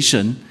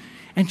conversation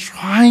and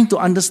trying to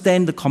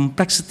understand the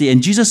complexity.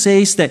 And Jesus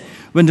says that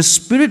when the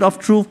Spirit of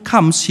truth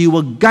comes, He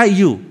will guide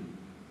you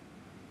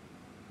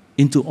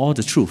into all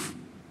the truth.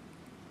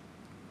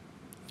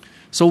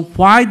 So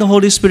why the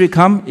Holy Spirit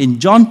come? In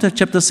John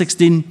chapter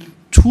 16,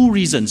 two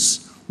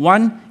reasons.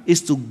 One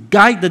is to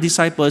guide the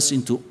disciples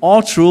into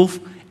all truth.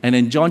 And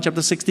then John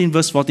chapter 16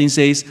 verse 14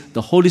 says,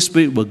 the Holy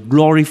Spirit will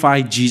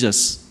glorify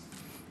Jesus.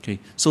 Okay,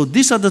 so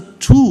these are the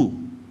two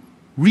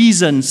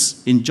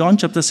reasons in John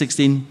chapter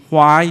 16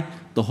 why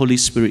the Holy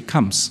Spirit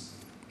comes.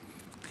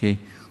 Okay,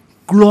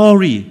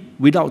 glory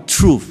without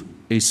truth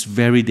is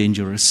very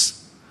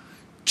dangerous.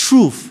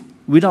 Truth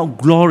without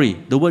glory,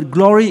 the word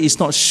glory is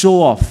not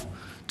show off.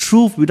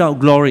 Truth without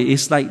glory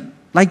is like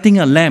lighting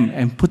a lamp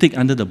and putting it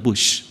under the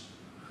bush.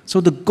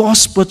 So the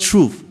gospel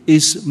truth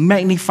is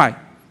magnified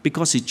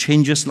because it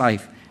changes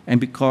life and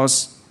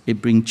because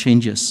it brings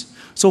changes.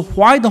 So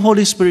why the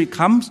Holy Spirit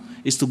comes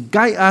is to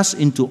guide us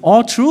into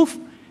all truth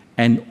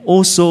and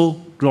also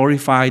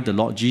glorify the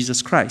Lord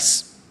Jesus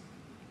Christ.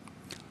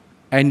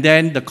 And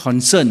then the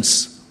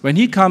concerns. When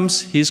He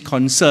comes, His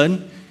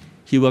concern,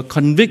 He will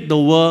convict the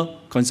world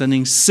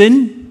concerning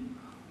sin,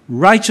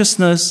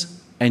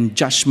 righteousness, and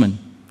judgment.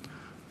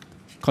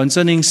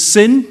 Concerning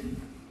sin,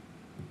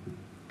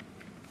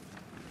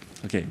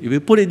 okay, if we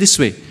put it this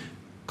way,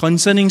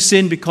 concerning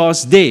sin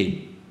because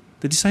the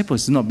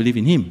disciples, do not believe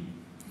in Him.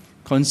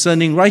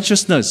 Concerning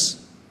righteousness,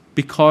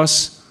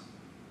 because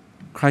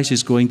Christ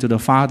is going to the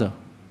Father.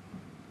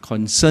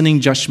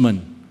 Concerning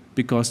judgment,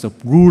 because the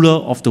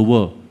ruler of the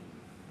world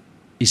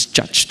is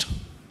judged.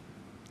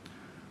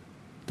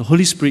 The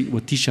Holy Spirit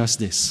will teach us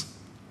this.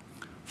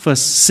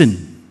 First,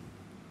 sin.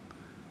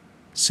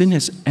 Sin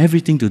has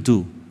everything to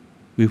do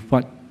with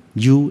what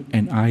you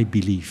and I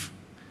believe.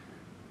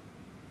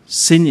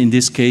 Sin in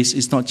this case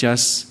is not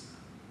just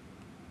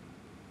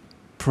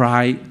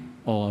pride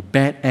or a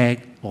bad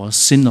act or a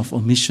sin of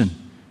omission.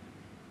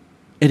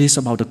 It is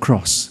about the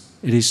cross.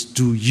 It is,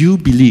 do you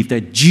believe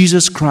that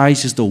Jesus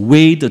Christ is the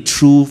way, the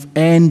truth,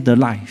 and the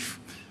life?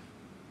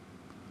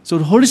 So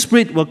the Holy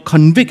Spirit will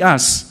convict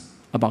us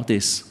about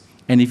this.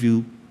 And if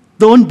you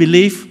don't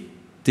believe,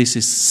 this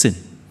is sin.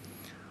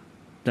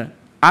 The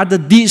other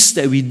deeds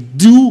that we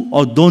do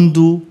or don't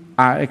do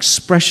are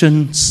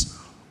expressions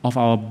of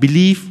our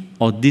belief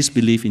or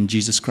disbelief in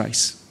Jesus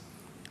Christ.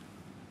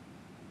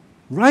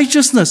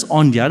 Righteousness,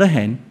 on the other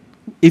hand,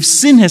 if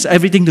sin has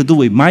everything to do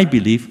with my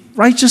belief,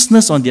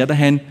 righteousness, on the other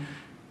hand,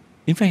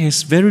 in fact,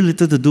 has very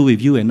little to do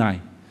with you and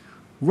I.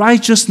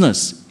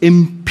 Righteousness,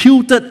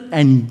 imputed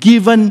and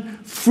given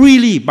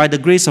freely by the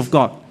grace of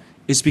God,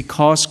 is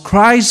because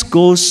Christ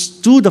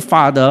goes to the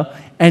Father,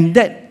 and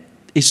that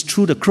is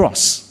through the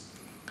cross.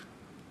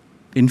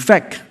 In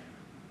fact,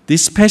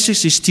 this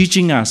passage is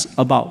teaching us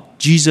about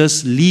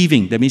Jesus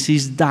leaving. That means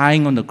He's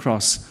dying on the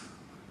cross.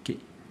 Okay.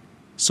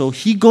 So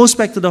He goes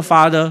back to the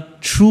Father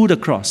through the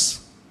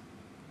cross.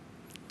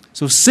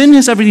 So sin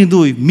has everything to do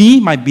with me,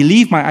 my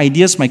belief, my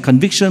ideas, my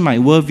conviction, my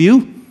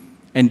worldview,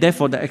 and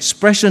therefore the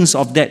expressions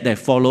of that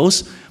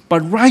follows.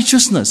 But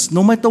righteousness,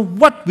 no matter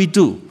what we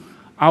do,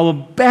 our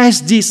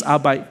best deeds are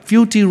by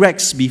filthy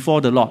rags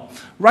before the Lord.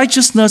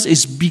 Righteousness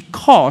is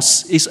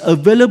because it's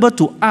available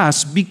to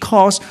us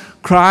because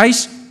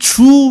Christ,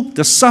 through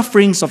the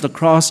sufferings of the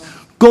cross,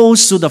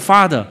 goes to the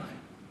Father,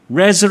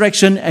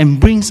 resurrection, and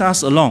brings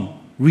us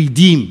along,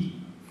 redeemed,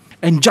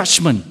 and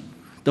judgment.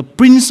 The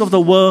prince of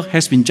the world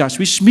has been judged,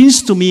 which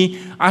means to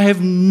me, I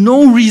have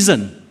no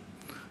reason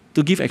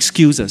to give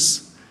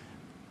excuses.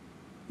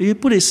 If you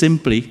put it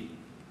simply,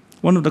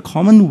 one of the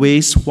common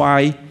ways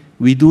why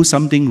we do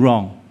something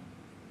wrong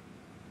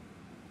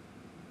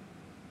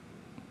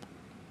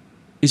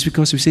is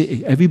because we say,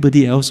 hey,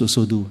 everybody else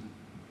also do.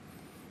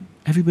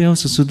 Everybody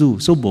else also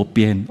do. So bo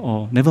pian,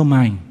 or never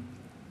mind.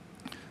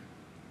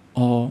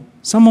 Or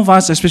some of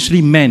us,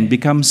 especially men,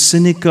 become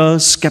cynical,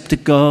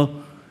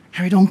 skeptical,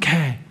 and we don't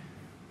care.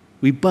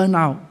 We burn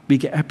out, we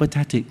get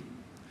apathetic.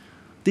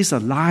 These are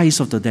lies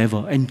of the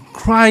devil. And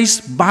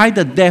Christ, by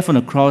the death on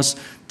the cross,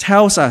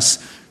 tells us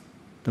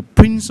the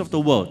prince of the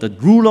world, the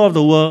ruler of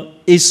the world,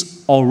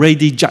 is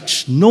already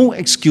judged. No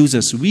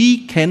excuses.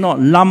 We cannot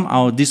lump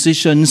our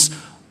decisions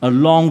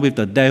along with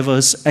the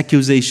devil's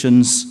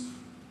accusations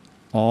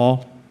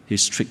or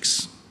his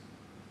tricks.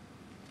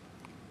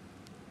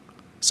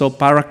 So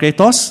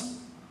Parakletos,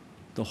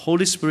 the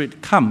Holy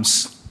Spirit,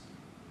 comes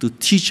to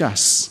teach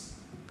us.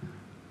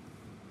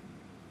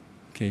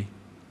 Okay.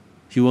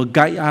 He will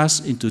guide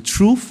us into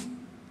truth.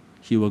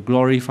 He will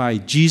glorify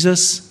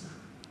Jesus,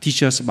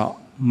 teach us about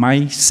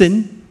my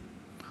sin,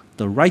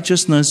 the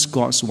righteousness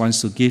God wants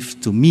to give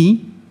to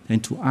me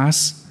and to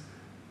us,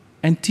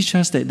 and teach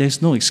us that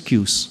there's no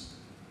excuse.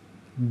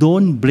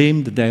 Don't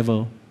blame the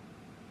devil.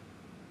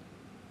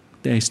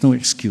 There is no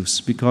excuse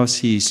because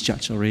he is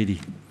judged already.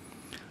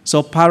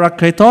 So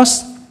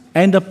Parakletos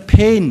and the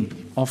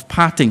pain of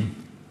parting.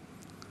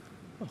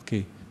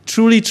 Okay.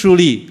 Truly,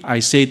 truly, I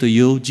say to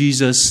you,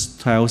 Jesus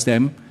tells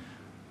them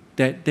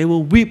that they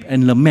will weep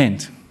and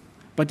lament,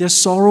 but their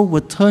sorrow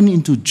will turn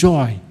into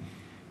joy.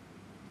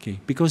 Okay,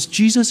 because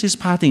Jesus is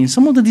parting.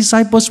 Some of the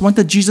disciples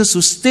wanted Jesus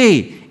to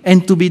stay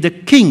and to be the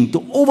king,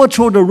 to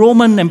overthrow the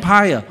Roman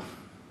Empire.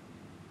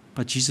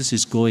 But Jesus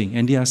is going,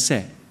 and they are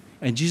sad.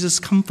 And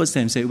Jesus comforts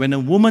them and says, when a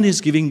woman is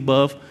giving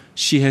birth,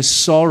 she has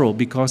sorrow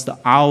because the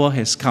hour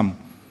has come.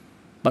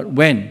 But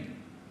when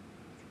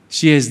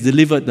she has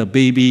delivered the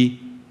baby,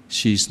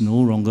 she is no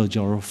longer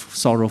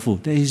sorrowful.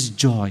 There is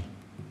joy.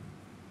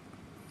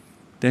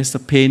 There's the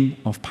pain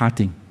of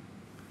parting.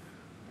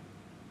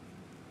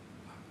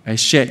 As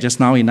shared just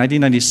now, in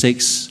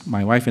 1996,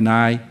 my wife and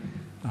I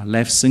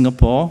left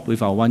Singapore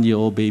with our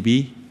 1-year-old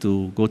baby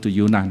to go to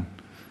Yunnan.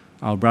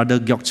 Our brother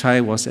Gyok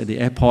Chai was at the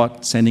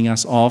airport sending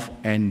us off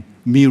and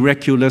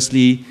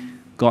miraculously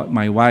got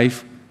my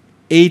wife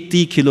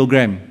 80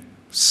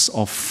 kilograms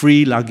of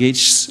free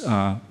luggage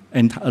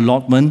and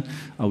allotment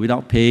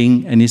without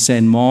paying any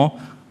cent more.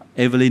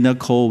 Evelina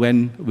Cole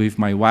went with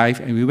my wife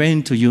and we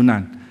went to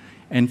Yunnan.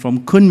 And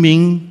from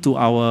Kunming to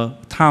our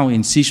town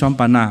in Sichuan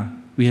Pana,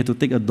 we had to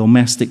take a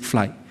domestic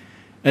flight.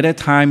 At that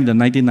time, in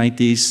the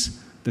 1990s,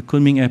 the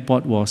Kunming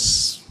airport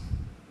was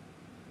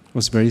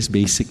very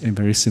basic and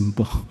very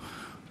simple.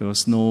 There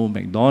was no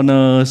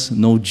McDonald's,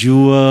 no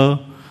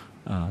Jewel,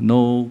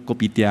 no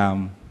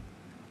kopitiam.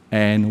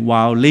 And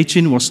while Lei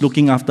Chin was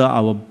looking after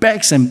our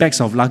bags and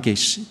bags of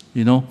luggage,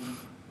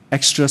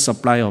 extra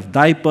supply of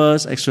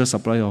diapers, extra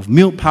supply of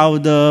milk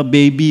powder,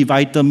 baby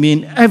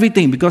vitamin,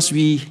 everything, because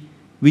we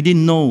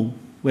didn't know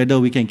whether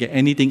we can get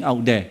anything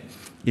out there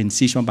in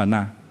Sichuan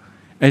Pana.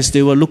 As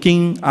they were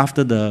looking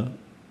after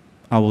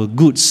our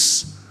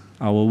goods,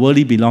 our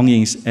worldly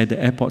belongings at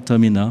the airport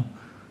terminal,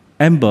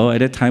 Amber at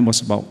that time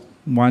was about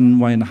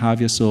 1.5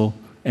 years old,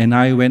 and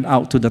I went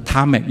out to the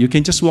tarmac. You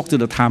can just walk to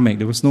the tarmac.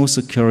 There was no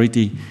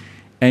security.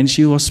 And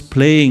she was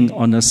playing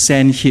on a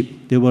sand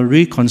heap. They were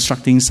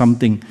reconstructing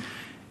something.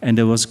 And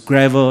there was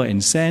gravel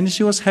and sand.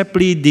 She was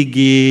happily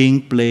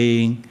digging,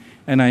 playing.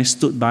 And I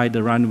stood by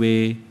the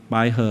runway,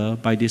 by her,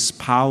 by this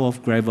pile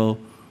of gravel,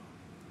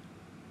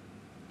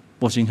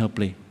 watching her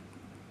play.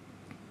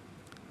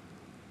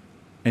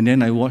 And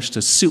then I watched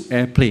the Silk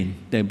airplane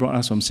that brought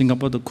us from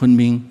Singapore to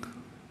Kunming,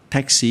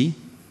 taxi,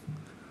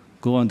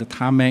 go on the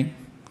tarmac,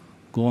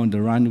 go on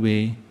the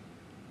runway,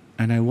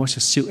 and I watched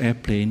the Silk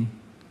airplane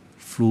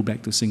flew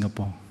back to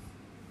Singapore.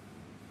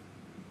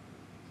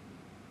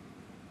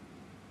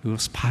 It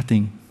was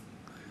parting.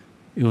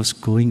 It was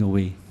going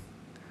away.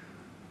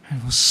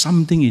 And it was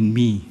something in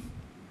me.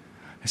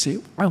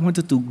 I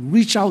wanted to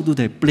reach out to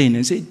that plane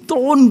and say,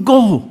 don't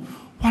go.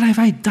 What have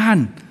I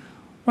done?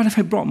 What have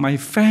I brought my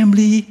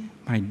family,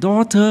 my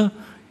daughter,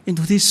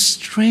 into this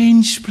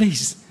strange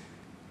place?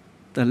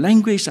 The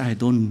language I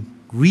don't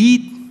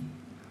read.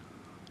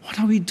 What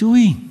are we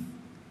doing?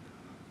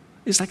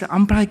 It's like an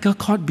umbilical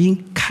cord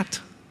being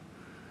cut.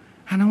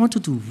 And I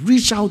wanted to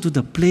reach out to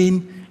the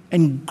plane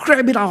and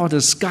grab it out of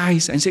the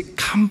skies and say,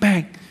 come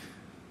back.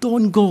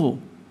 Don't go.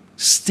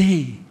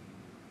 Stay.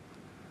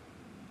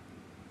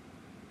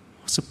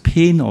 It's the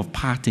pain of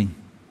parting.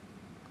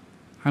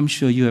 I'm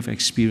sure you have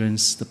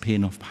experienced the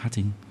pain of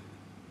parting.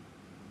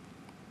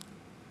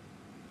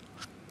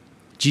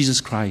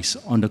 Jesus Christ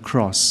on the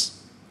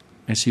cross,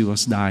 as he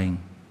was dying,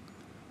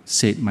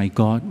 said, my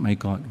God,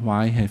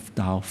 why have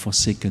thou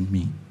forsaken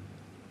me?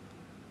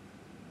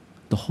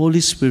 The Holy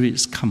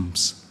Spirit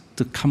comes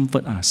to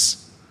comfort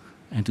us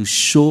and to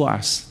show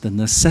us the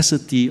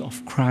necessity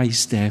of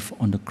Christ's death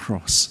on the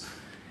cross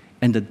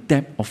and the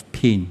depth of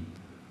pain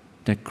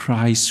that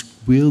Christ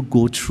will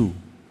go through,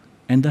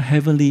 and the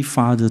Heavenly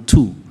Father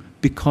too,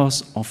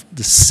 because of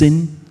the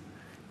sin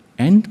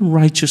and the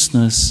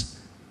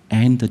righteousness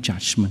and the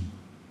judgment.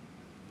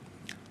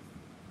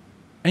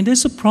 And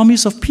there's a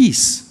promise of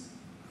peace.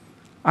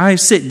 I have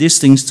said these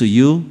things to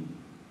you,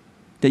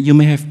 that you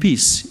may have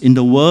peace. In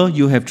the world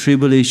you have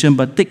tribulation,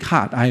 but take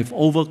heart, I have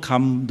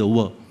overcome the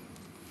world.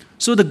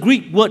 So the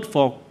Greek word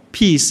for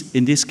peace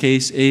in this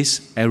case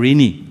is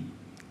eirene.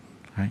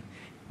 Right?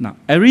 Now,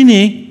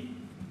 eirene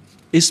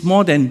is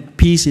more than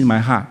peace in my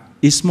heart.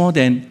 It's more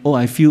than, oh,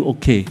 I feel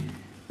okay.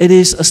 It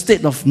is a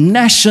state of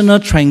national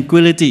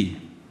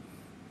tranquility.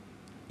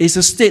 It's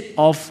a state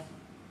of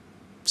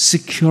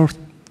security.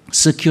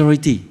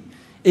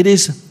 It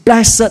is,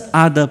 blessed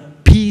are the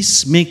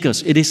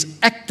peacemakers. It is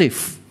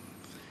active.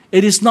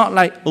 It is not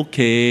like,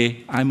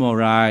 okay, I'm all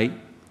right.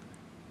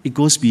 It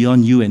goes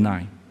beyond you and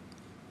I.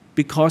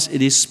 Because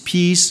it is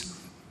peace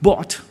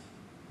bought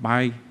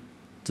by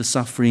the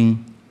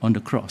suffering on the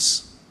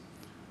cross.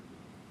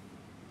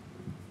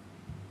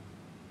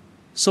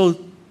 So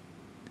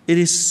it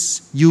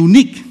is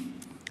unique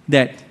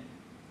that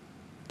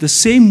the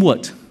same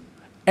word,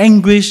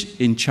 anguish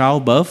in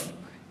childbirth,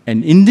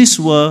 and in this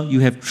world you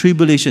have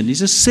tribulation.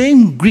 It's the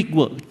same Greek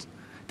word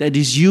that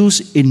is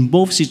used in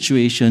both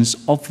situations,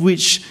 of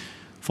which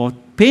for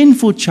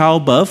painful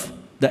childbirth,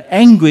 the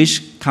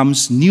anguish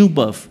comes new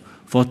birth.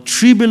 For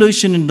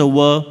tribulation in the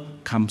world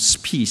comes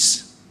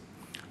peace.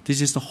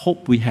 This is the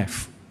hope we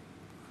have.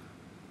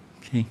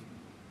 Okay.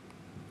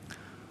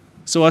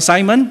 So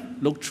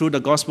assignment, look through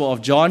the Gospel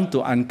of John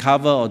to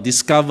uncover or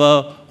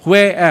discover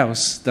where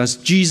else does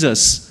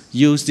Jesus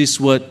use this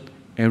word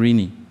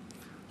eirene.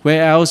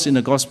 Where else in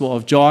the Gospel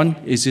of John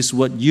is this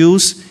word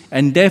used,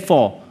 and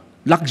therefore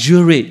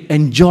luxuriate,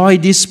 enjoy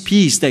this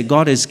peace that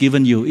God has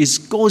given you. It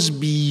goes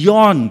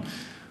beyond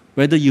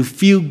whether you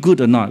feel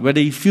good or not.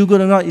 Whether you feel good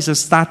or not is a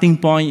starting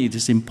point. It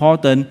is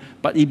important,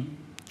 but it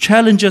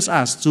challenges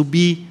us to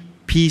be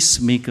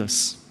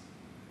peacemakers.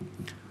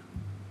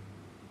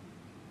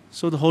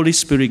 So the Holy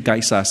Spirit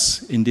guides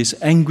us in this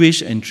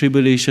anguish and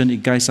tribulation.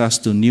 It guides us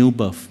to new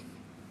birth.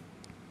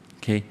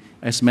 Okay,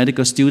 as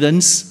medical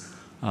students,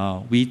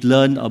 we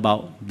learn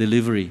about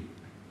delivery.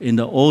 In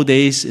the old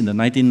days, in the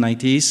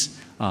 1990s,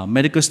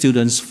 medical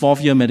students,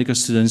 fourth-year medical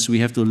students, we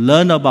have to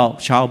learn about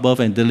childbirth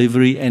and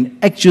delivery and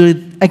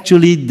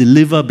actually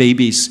deliver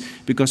babies,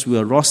 because we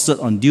were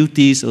rostered on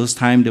duties. Those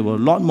times there were a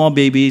lot more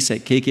babies at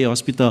KK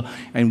Hospital,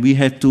 and we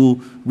had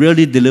to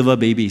really deliver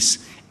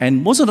babies.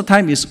 And most of the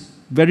time it's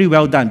very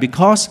well done,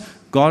 because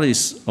God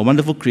is a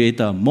wonderful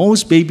creator.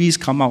 Most babies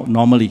come out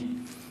normally.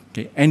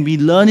 Okay? And we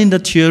learn in the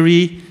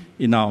theory,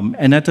 in our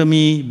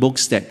anatomy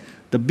books, that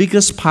the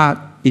biggest part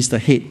is the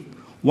head.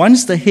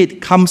 Once the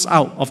head comes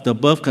out of the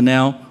birth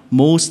canal,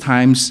 most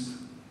times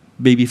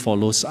baby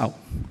follows out.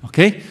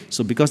 Okay?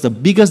 So because the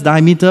biggest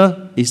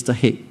diameter is the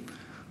head.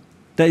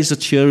 That is the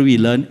theory we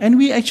learn. And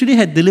we actually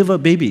had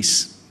delivered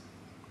babies.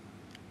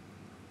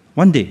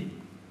 One day,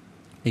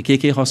 at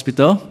KK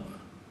Hospital,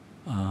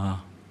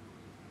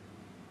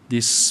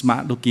 these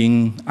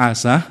smart-looking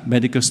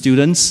medical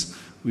students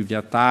with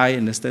their tie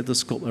and the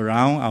stethoscope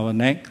around our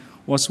neck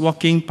was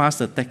walking past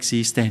the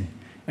taxi stand.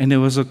 And there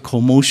was a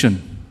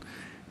commotion,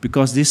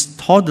 because this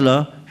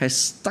toddler has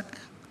stuck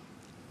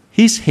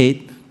his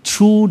head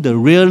through the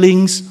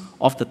railings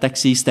of the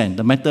taxi stand,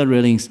 the metal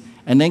railings,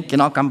 and then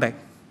cannot come back.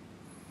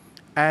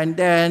 And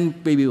then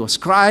baby was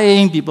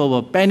crying, people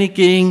were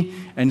panicking,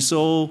 and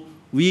so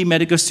we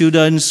medical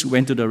students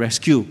went to the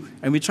rescue,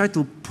 and we tried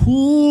to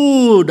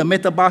pull the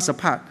metal bars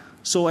apart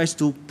so as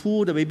to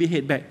pull the baby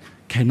head back.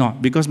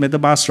 Cannot, because metal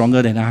bar is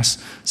stronger than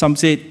us. Some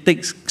say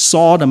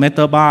saw the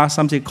metal bar,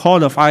 some say call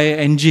the fire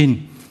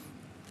engine.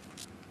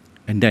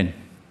 And then,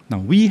 now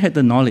we had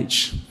the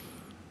knowledge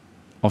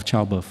of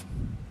childbirth.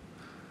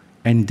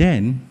 And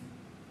then,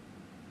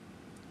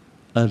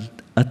 a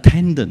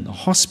attendant, a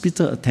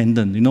hospital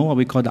attendant, you know what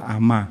we call the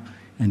amma.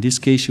 In this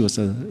case, she was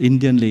an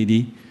Indian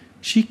lady.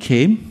 She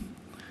came,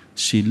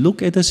 she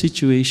looked at the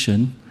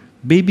situation,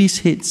 baby's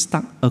head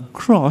stuck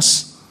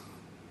across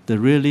the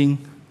railing,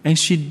 and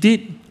she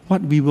did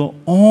what we were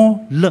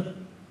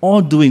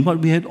all doing, what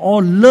we had all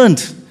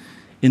learned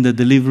in the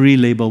delivery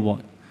labor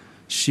ward.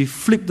 She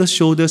flipped the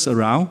shoulders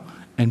around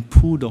and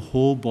pulled the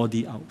whole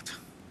body out.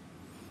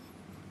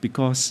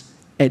 Because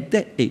at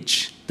that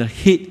age, the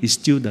head is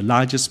still the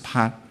largest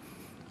part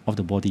of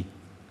the body.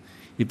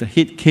 If the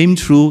head came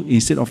through,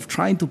 instead of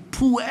trying to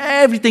pull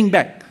everything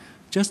back,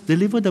 just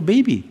deliver the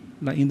baby,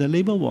 like in the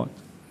labor ward.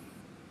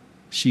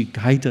 She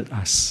guided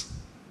us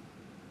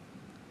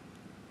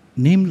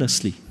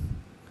namelessly.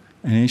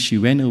 And then she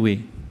went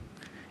away.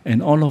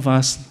 And all of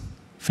us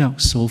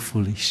felt so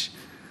foolish.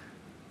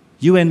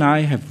 You and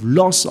I have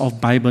lots of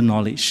Bible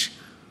knowledge.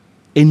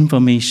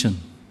 information.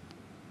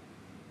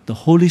 The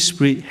Holy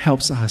Spirit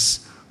helps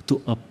us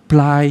to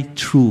apply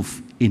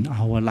truth in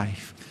our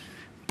life.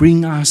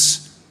 Bring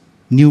us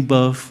new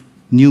birth,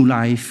 new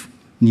life,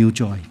 new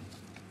joy.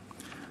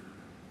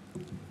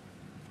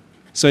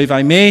 So if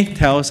I may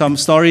tell some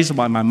stories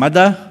about my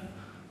mother,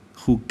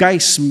 who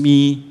guides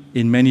me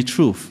in many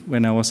truths.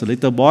 When I was a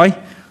little boy,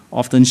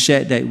 often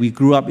shared that we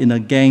grew up in a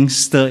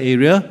gangster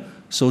area,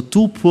 so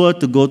too poor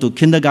to go to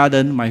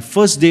kindergarten. My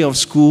first day of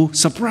school,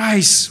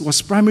 surprise,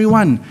 was primary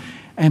 1.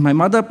 And my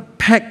mother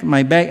packed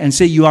my bag and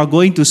said, "You are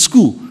going to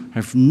school." I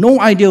have no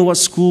idea what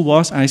school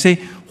was. And I say,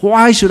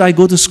 "Why should I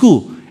go to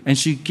school?" And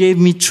she gave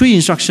me 3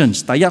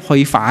 instructions. 第一，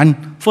去反.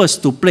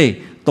 First, to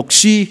play. 讀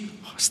書,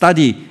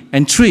 study.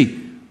 And 3,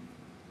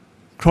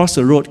 cross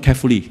the road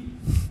carefully.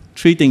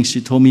 3 things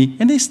she told me,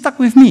 and they stuck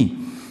with me.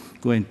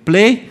 Go and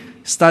play,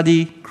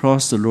 study,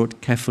 cross the road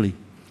carefully.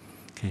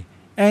 Okay.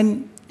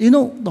 And,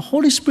 the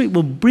Holy Spirit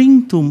will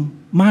bring to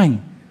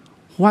mind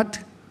what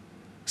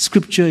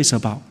Scripture is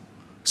about.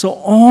 So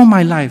all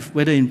my life,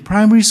 whether in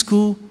primary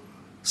school,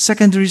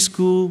 secondary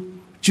school,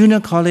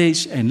 junior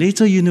college, and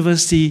later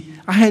university,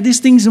 I had these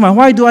things in mind.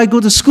 Why do I go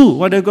to school?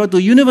 Why do I go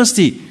to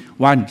university?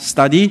 1,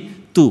 study.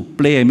 2,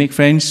 play and make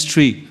friends.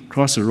 3,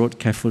 cross the road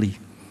carefully.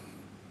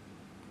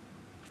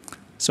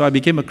 So I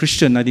became a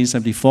Christian in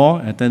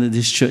 1974. I attended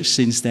this church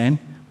since then.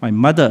 My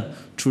mother,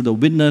 through the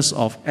witness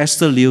of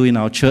Esther Liu in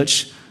our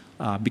church,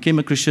 became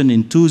a Christian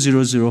in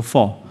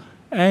 2004.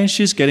 And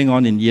she's getting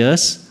on in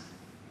years.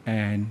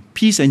 And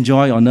peace and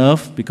joy on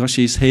earth because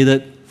she's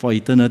headed for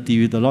eternity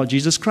with the Lord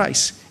Jesus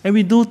Christ. And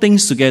we do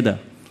things together.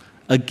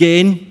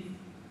 Again,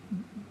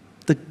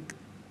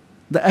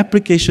 the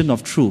application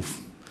of truth.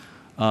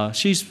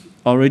 She's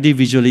already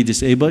visually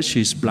disabled.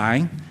 She's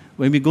blind.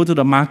 When we go to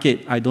the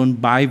market, I don't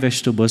buy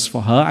vegetables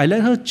for her. I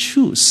let her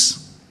choose.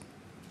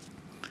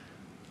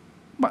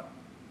 But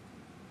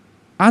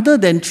other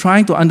than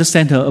trying to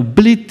understand her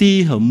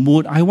ability, her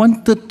mood, I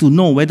wanted to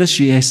know whether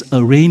she has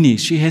serenity,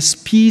 she has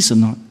peace or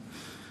not.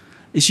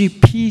 Is she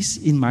peace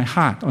in my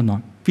heart or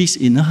not? Peace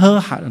in her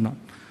heart or not?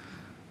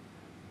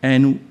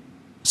 And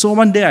so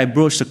one day I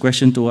broached the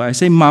question to her. I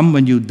said, "Mom,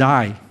 when you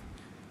die,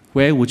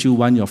 where would you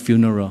want your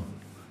funeral?"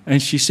 And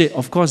she said,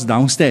 "Of course,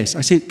 downstairs."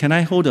 I said, "Can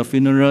I hold a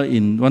funeral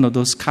in one of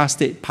those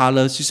casket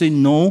parlors?" She said,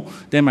 "No,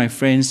 then my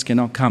friends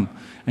cannot come."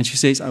 And she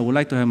says, "I would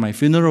like to have my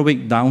funeral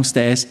wake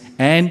downstairs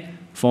and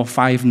for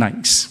 5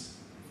 nights.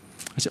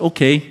 I said,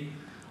 "Okay."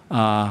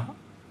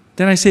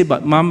 Then I said,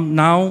 "But Mom,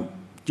 now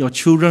your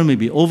children may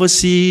be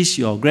overseas,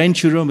 your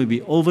grandchildren may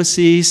be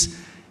overseas.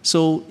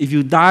 So if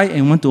you die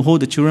and want to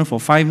hold the children for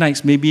 5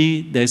 nights,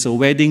 maybe there's a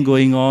wedding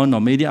going on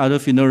or maybe other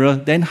funeral,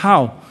 then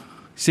how?"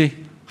 She said,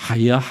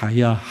 Higher,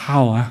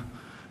 how?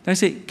 Then I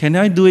said, "Can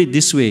I do it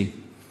this way?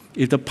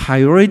 If the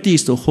priority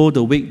is to hold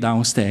the wake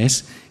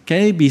downstairs,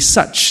 can it be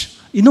such?"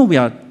 We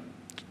are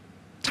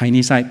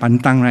Chinese side,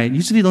 pantang, right?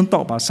 Usually don't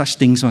talk about such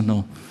things,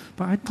 no.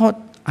 But I thought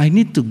I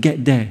need to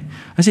get there.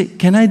 I said,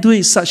 "Can I do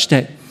it such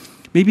that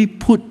maybe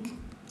put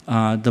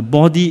the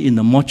body in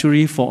the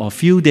mortuary for a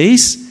few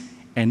days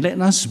and let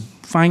us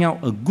find out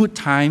a good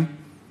time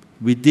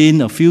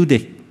within a few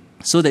days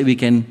so that we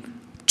can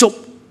chop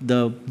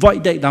the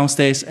void deck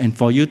downstairs and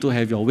for you to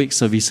have your wake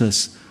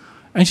services?"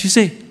 And she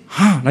said,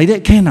 "Like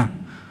that can?"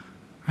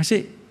 I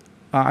said,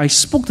 I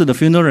spoke to the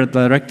funeral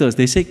directors.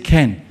 They said,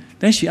 "Can."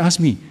 Then she asked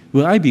me,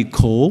 "Will I be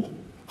cold?"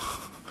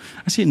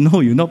 I said, "No,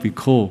 you'll not be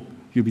cold.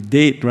 You'll be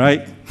dead,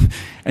 right?"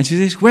 And she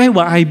says, "Where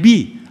will I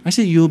be?" I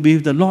said, "You'll be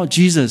with the Lord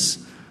Jesus."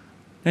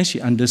 Then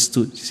she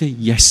understood. She said,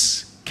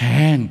 "Yes,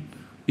 can.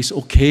 It's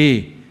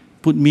okay.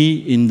 Put me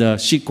in the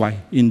shikwai,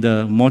 in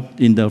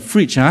the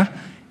fridge,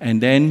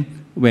 and then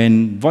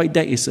when void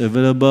deck is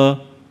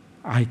available,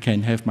 I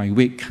can have my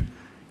wake."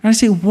 And I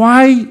said,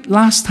 "Why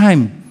last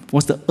time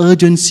was the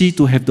urgency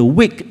to have the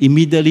wake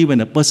immediately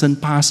when a person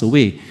passed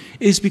away?"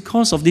 It's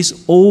because of these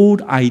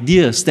old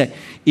ideas that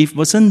if a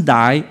person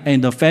die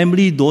and the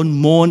family don't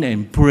mourn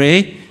and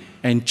pray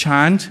and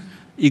chant,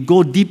 it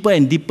go deeper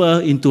and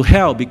deeper into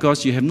hell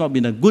because you have not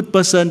been a good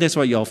person. That's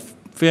why your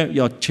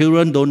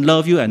children don't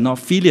love you and not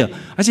filial.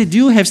 I said, "Do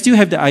you still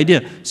have the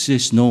idea?" She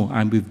says, "No,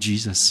 I'm with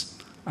Jesus.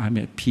 I'm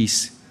at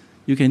peace.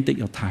 You can take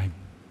your time."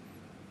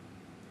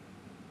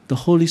 The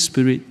Holy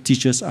Spirit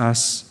teaches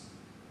us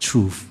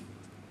truth,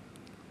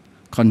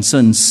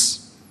 concerns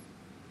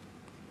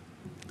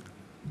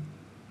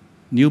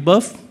new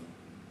birth,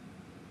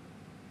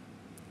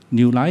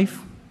 new life,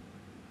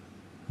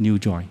 new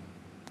joy.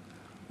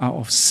 Out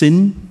of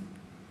sin,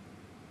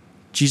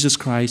 Jesus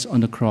Christ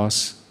on the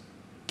cross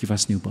gives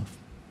us new birth.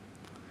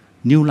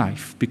 New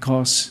life,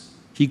 because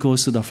He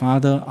goes to the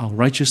Father, our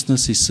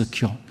righteousness is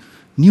secured.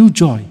 New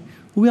joy.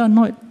 We are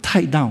not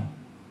tied down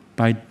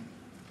by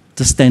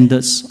the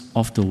standards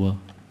of the world.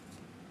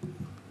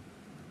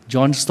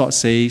 John Stott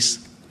says,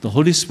 "The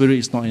Holy Spirit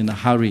is not in a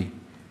hurry.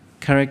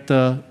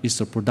 Character is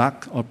the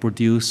product or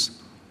produce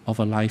of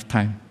a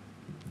lifetime."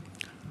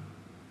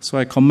 So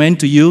I commend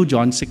to you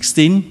John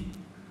 16,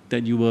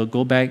 that you will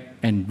go back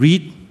and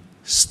read,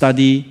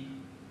 study,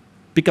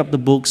 pick up the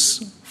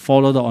books,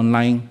 follow the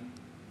online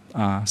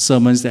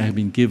sermons that have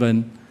been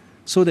given,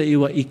 so that it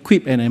will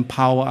equip and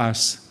empower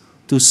us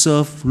to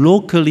serve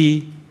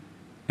locally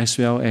as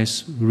well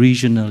as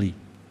regionally.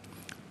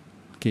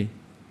 Okay,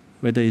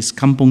 whether it's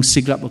Kampong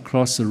Siglap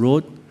across the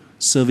road,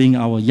 serving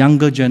our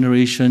younger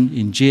generation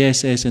in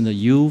JSS and the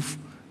youth,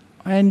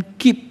 and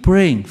keep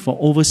praying for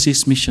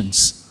overseas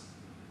missions,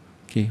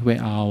 okay,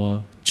 where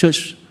our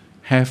church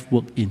have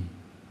worked in.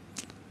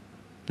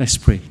 Let's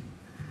pray.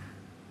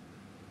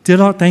 Dear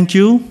Lord, thank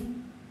you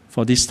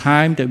for this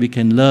time that we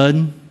can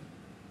learn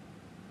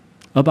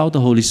about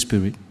the Holy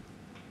Spirit.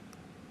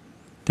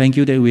 Thank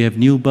you that we have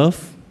new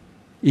birth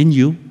in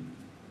you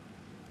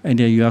and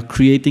that you are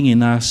creating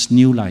in us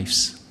new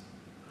lives.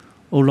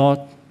 Oh Lord,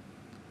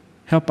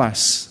 help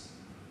us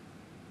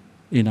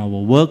in our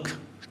work,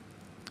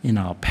 in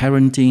our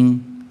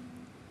parenting,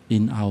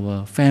 in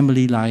our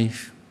family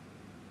life,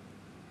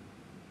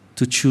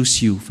 to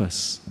choose you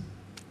first.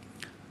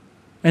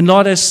 And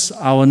Lord, as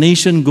our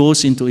nation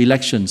goes into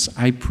elections,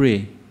 I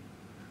pray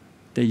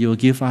that you will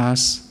give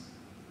us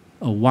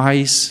a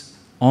wise,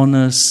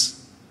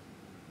 honest,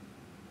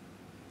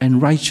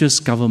 and righteous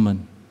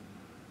government.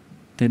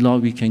 That,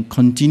 Lord, we can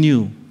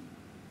continue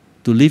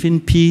to live in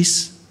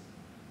peace,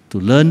 to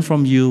learn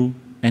from you,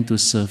 and to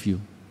serve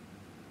you.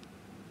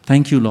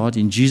 Thank you, Lord.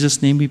 In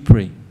Jesus' name we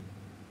pray.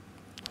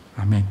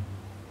 Amen.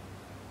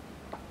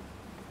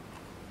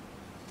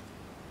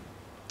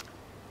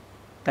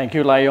 Thank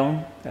you,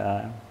 Lion,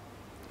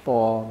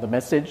 for the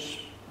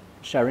message,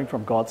 sharing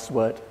from God's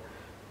Word.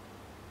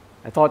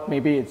 I thought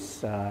maybe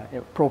it's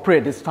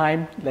appropriate this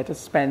time, let us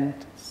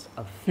spend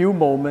a few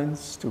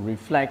moments to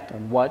reflect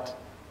on what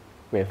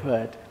we've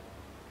heard.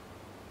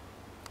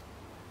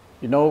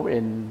 You know,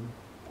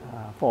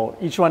 for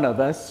each one of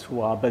us who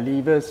are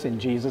believers in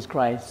Jesus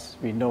Christ,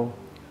 we know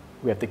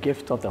we have the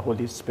gift of the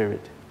Holy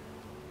Spirit.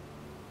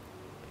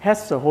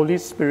 Has the Holy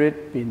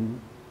Spirit been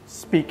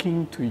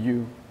speaking to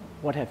you?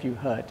 What have you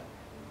heard?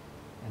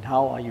 And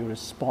how are you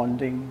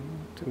responding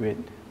to it?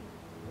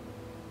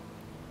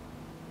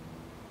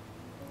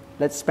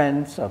 Let's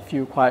spend a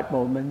few quiet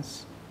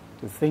moments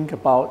to think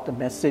about the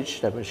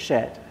message that was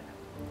shared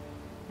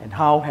and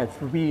how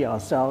have we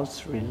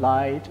ourselves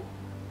relied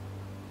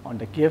on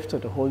the gift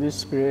of the Holy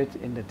Spirit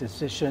in the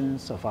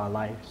decisions of our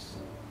lives.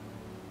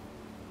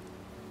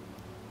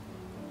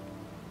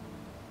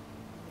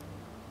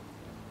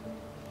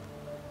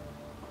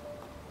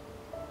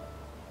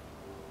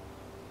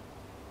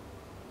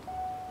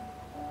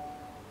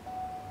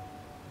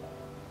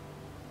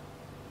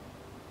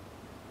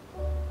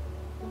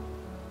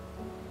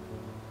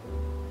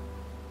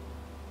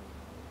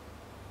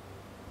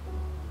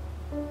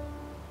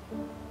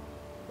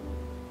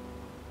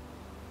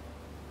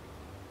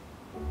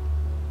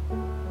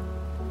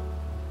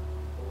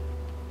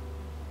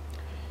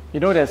 You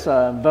know, there's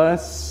a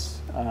verse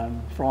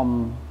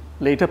from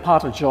later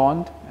part of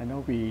John. I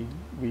know we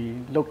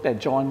looked at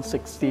John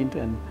 16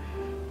 and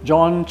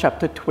John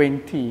chapter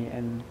 20,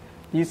 and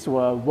these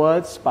were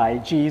words by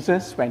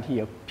Jesus when he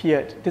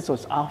appeared. This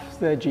was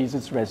after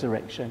Jesus'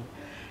 resurrection.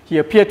 He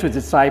appeared to his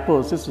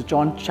disciples. This is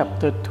John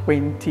chapter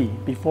 20,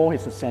 before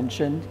his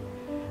ascension.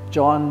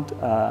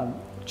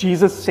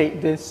 Jesus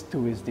said this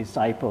to his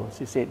disciples.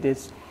 He said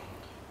this,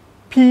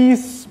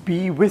 "Peace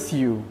be with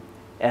you.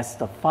 As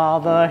the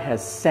Father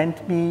has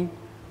sent me,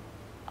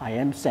 I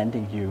am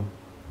sending you."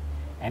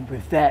 And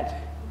with that,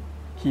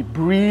 he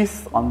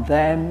breathed on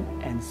them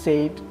and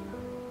said,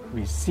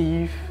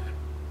 "Receive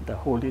the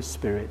Holy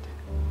Spirit."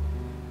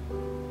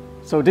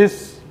 So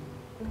this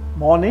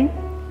morning,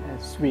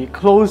 as we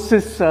close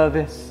this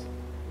service,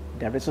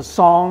 there is a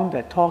song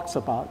that talks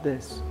about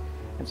this.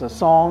 It's a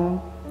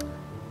song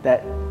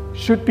that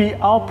should be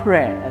our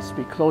prayer as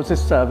we close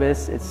this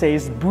service. It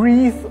says,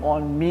 "Breathe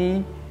on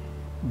me,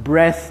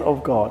 breath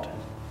of God."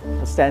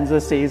 The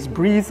stanza says,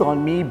 "Breathe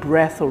on me,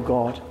 breath of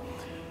God.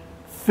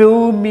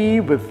 Fill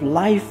me with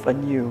life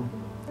anew,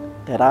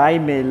 that I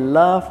may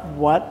love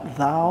what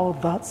thou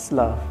dost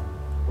love,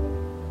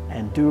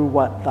 and do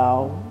what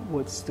thou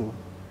wouldst do."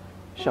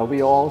 Shall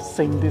we all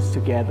sing this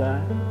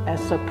together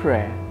as a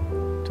prayer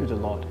to the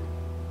Lord?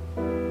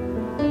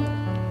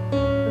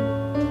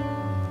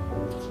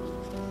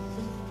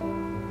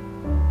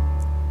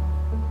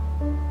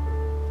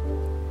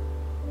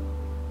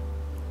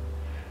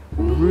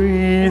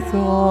 Breathe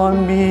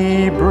on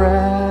me,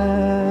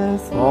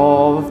 breath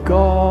of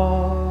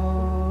God.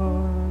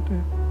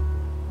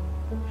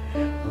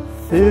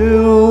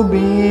 Fill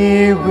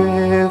me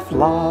with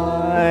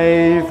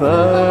life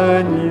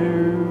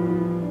anew,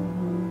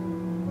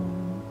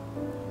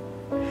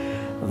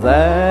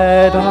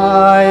 that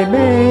I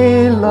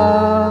may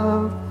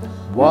love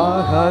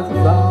what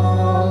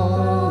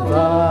thou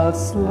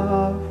dost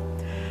love,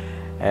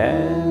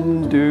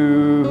 and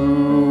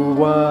do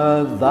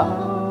what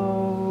thou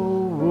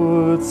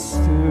wouldst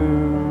do.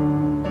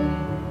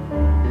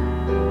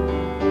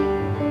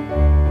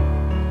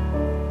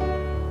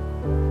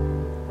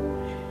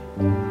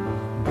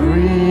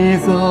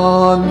 Breathe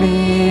on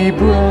me,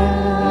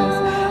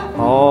 breath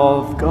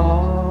of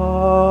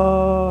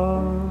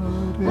God,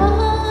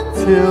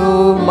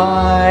 till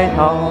my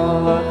heart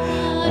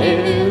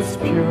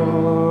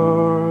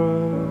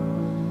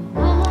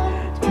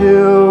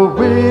till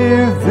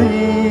with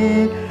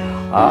thee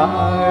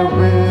I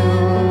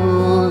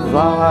will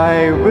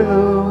thy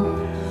will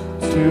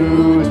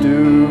to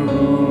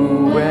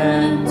do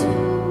and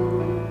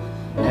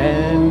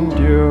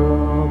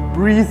endure.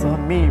 Breathe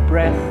on me,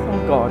 breath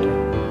of God.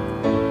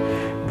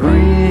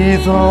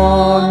 Breathe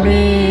on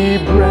me,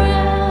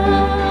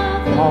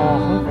 breath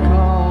of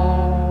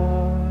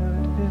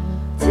God.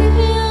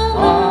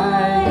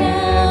 I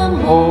am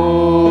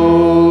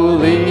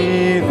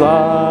wholly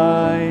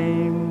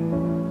thine,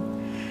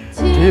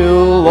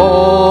 till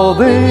all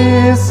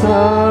this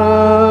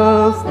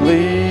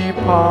earthly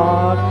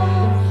part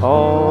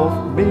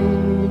of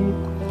me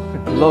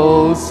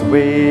glows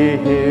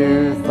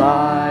with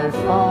thy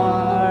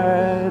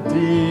fire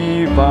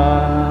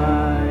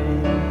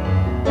divine.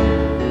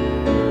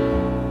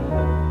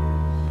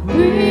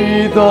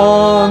 Breathe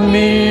on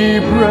me,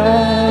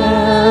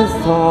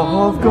 breath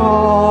of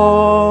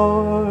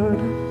God,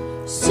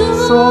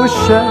 so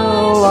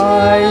shall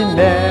I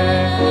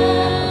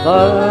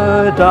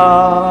never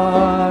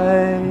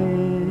die,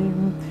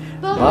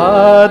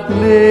 but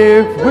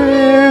live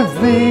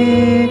with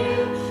thee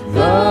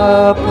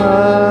the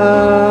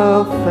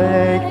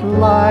perfect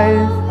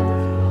life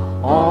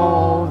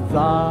of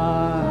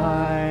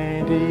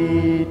thine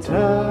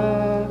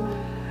eternity.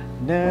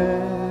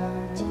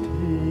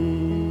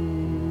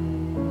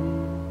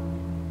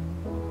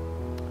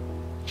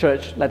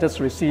 Church, let us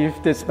receive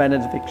this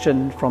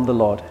benediction from the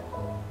Lord.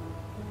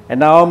 And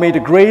now may the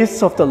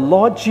grace of the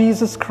Lord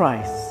Jesus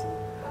Christ,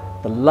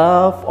 the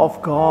love of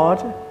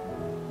God,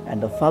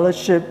 and the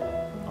fellowship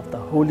of the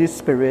Holy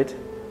Spirit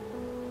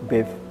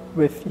be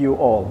with you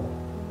all.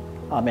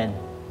 Amen.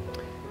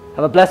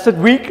 Have a blessed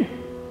week.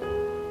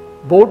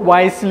 Vote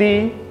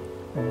wisely.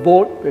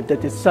 Vote with the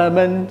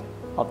discernment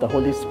of the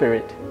Holy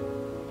Spirit.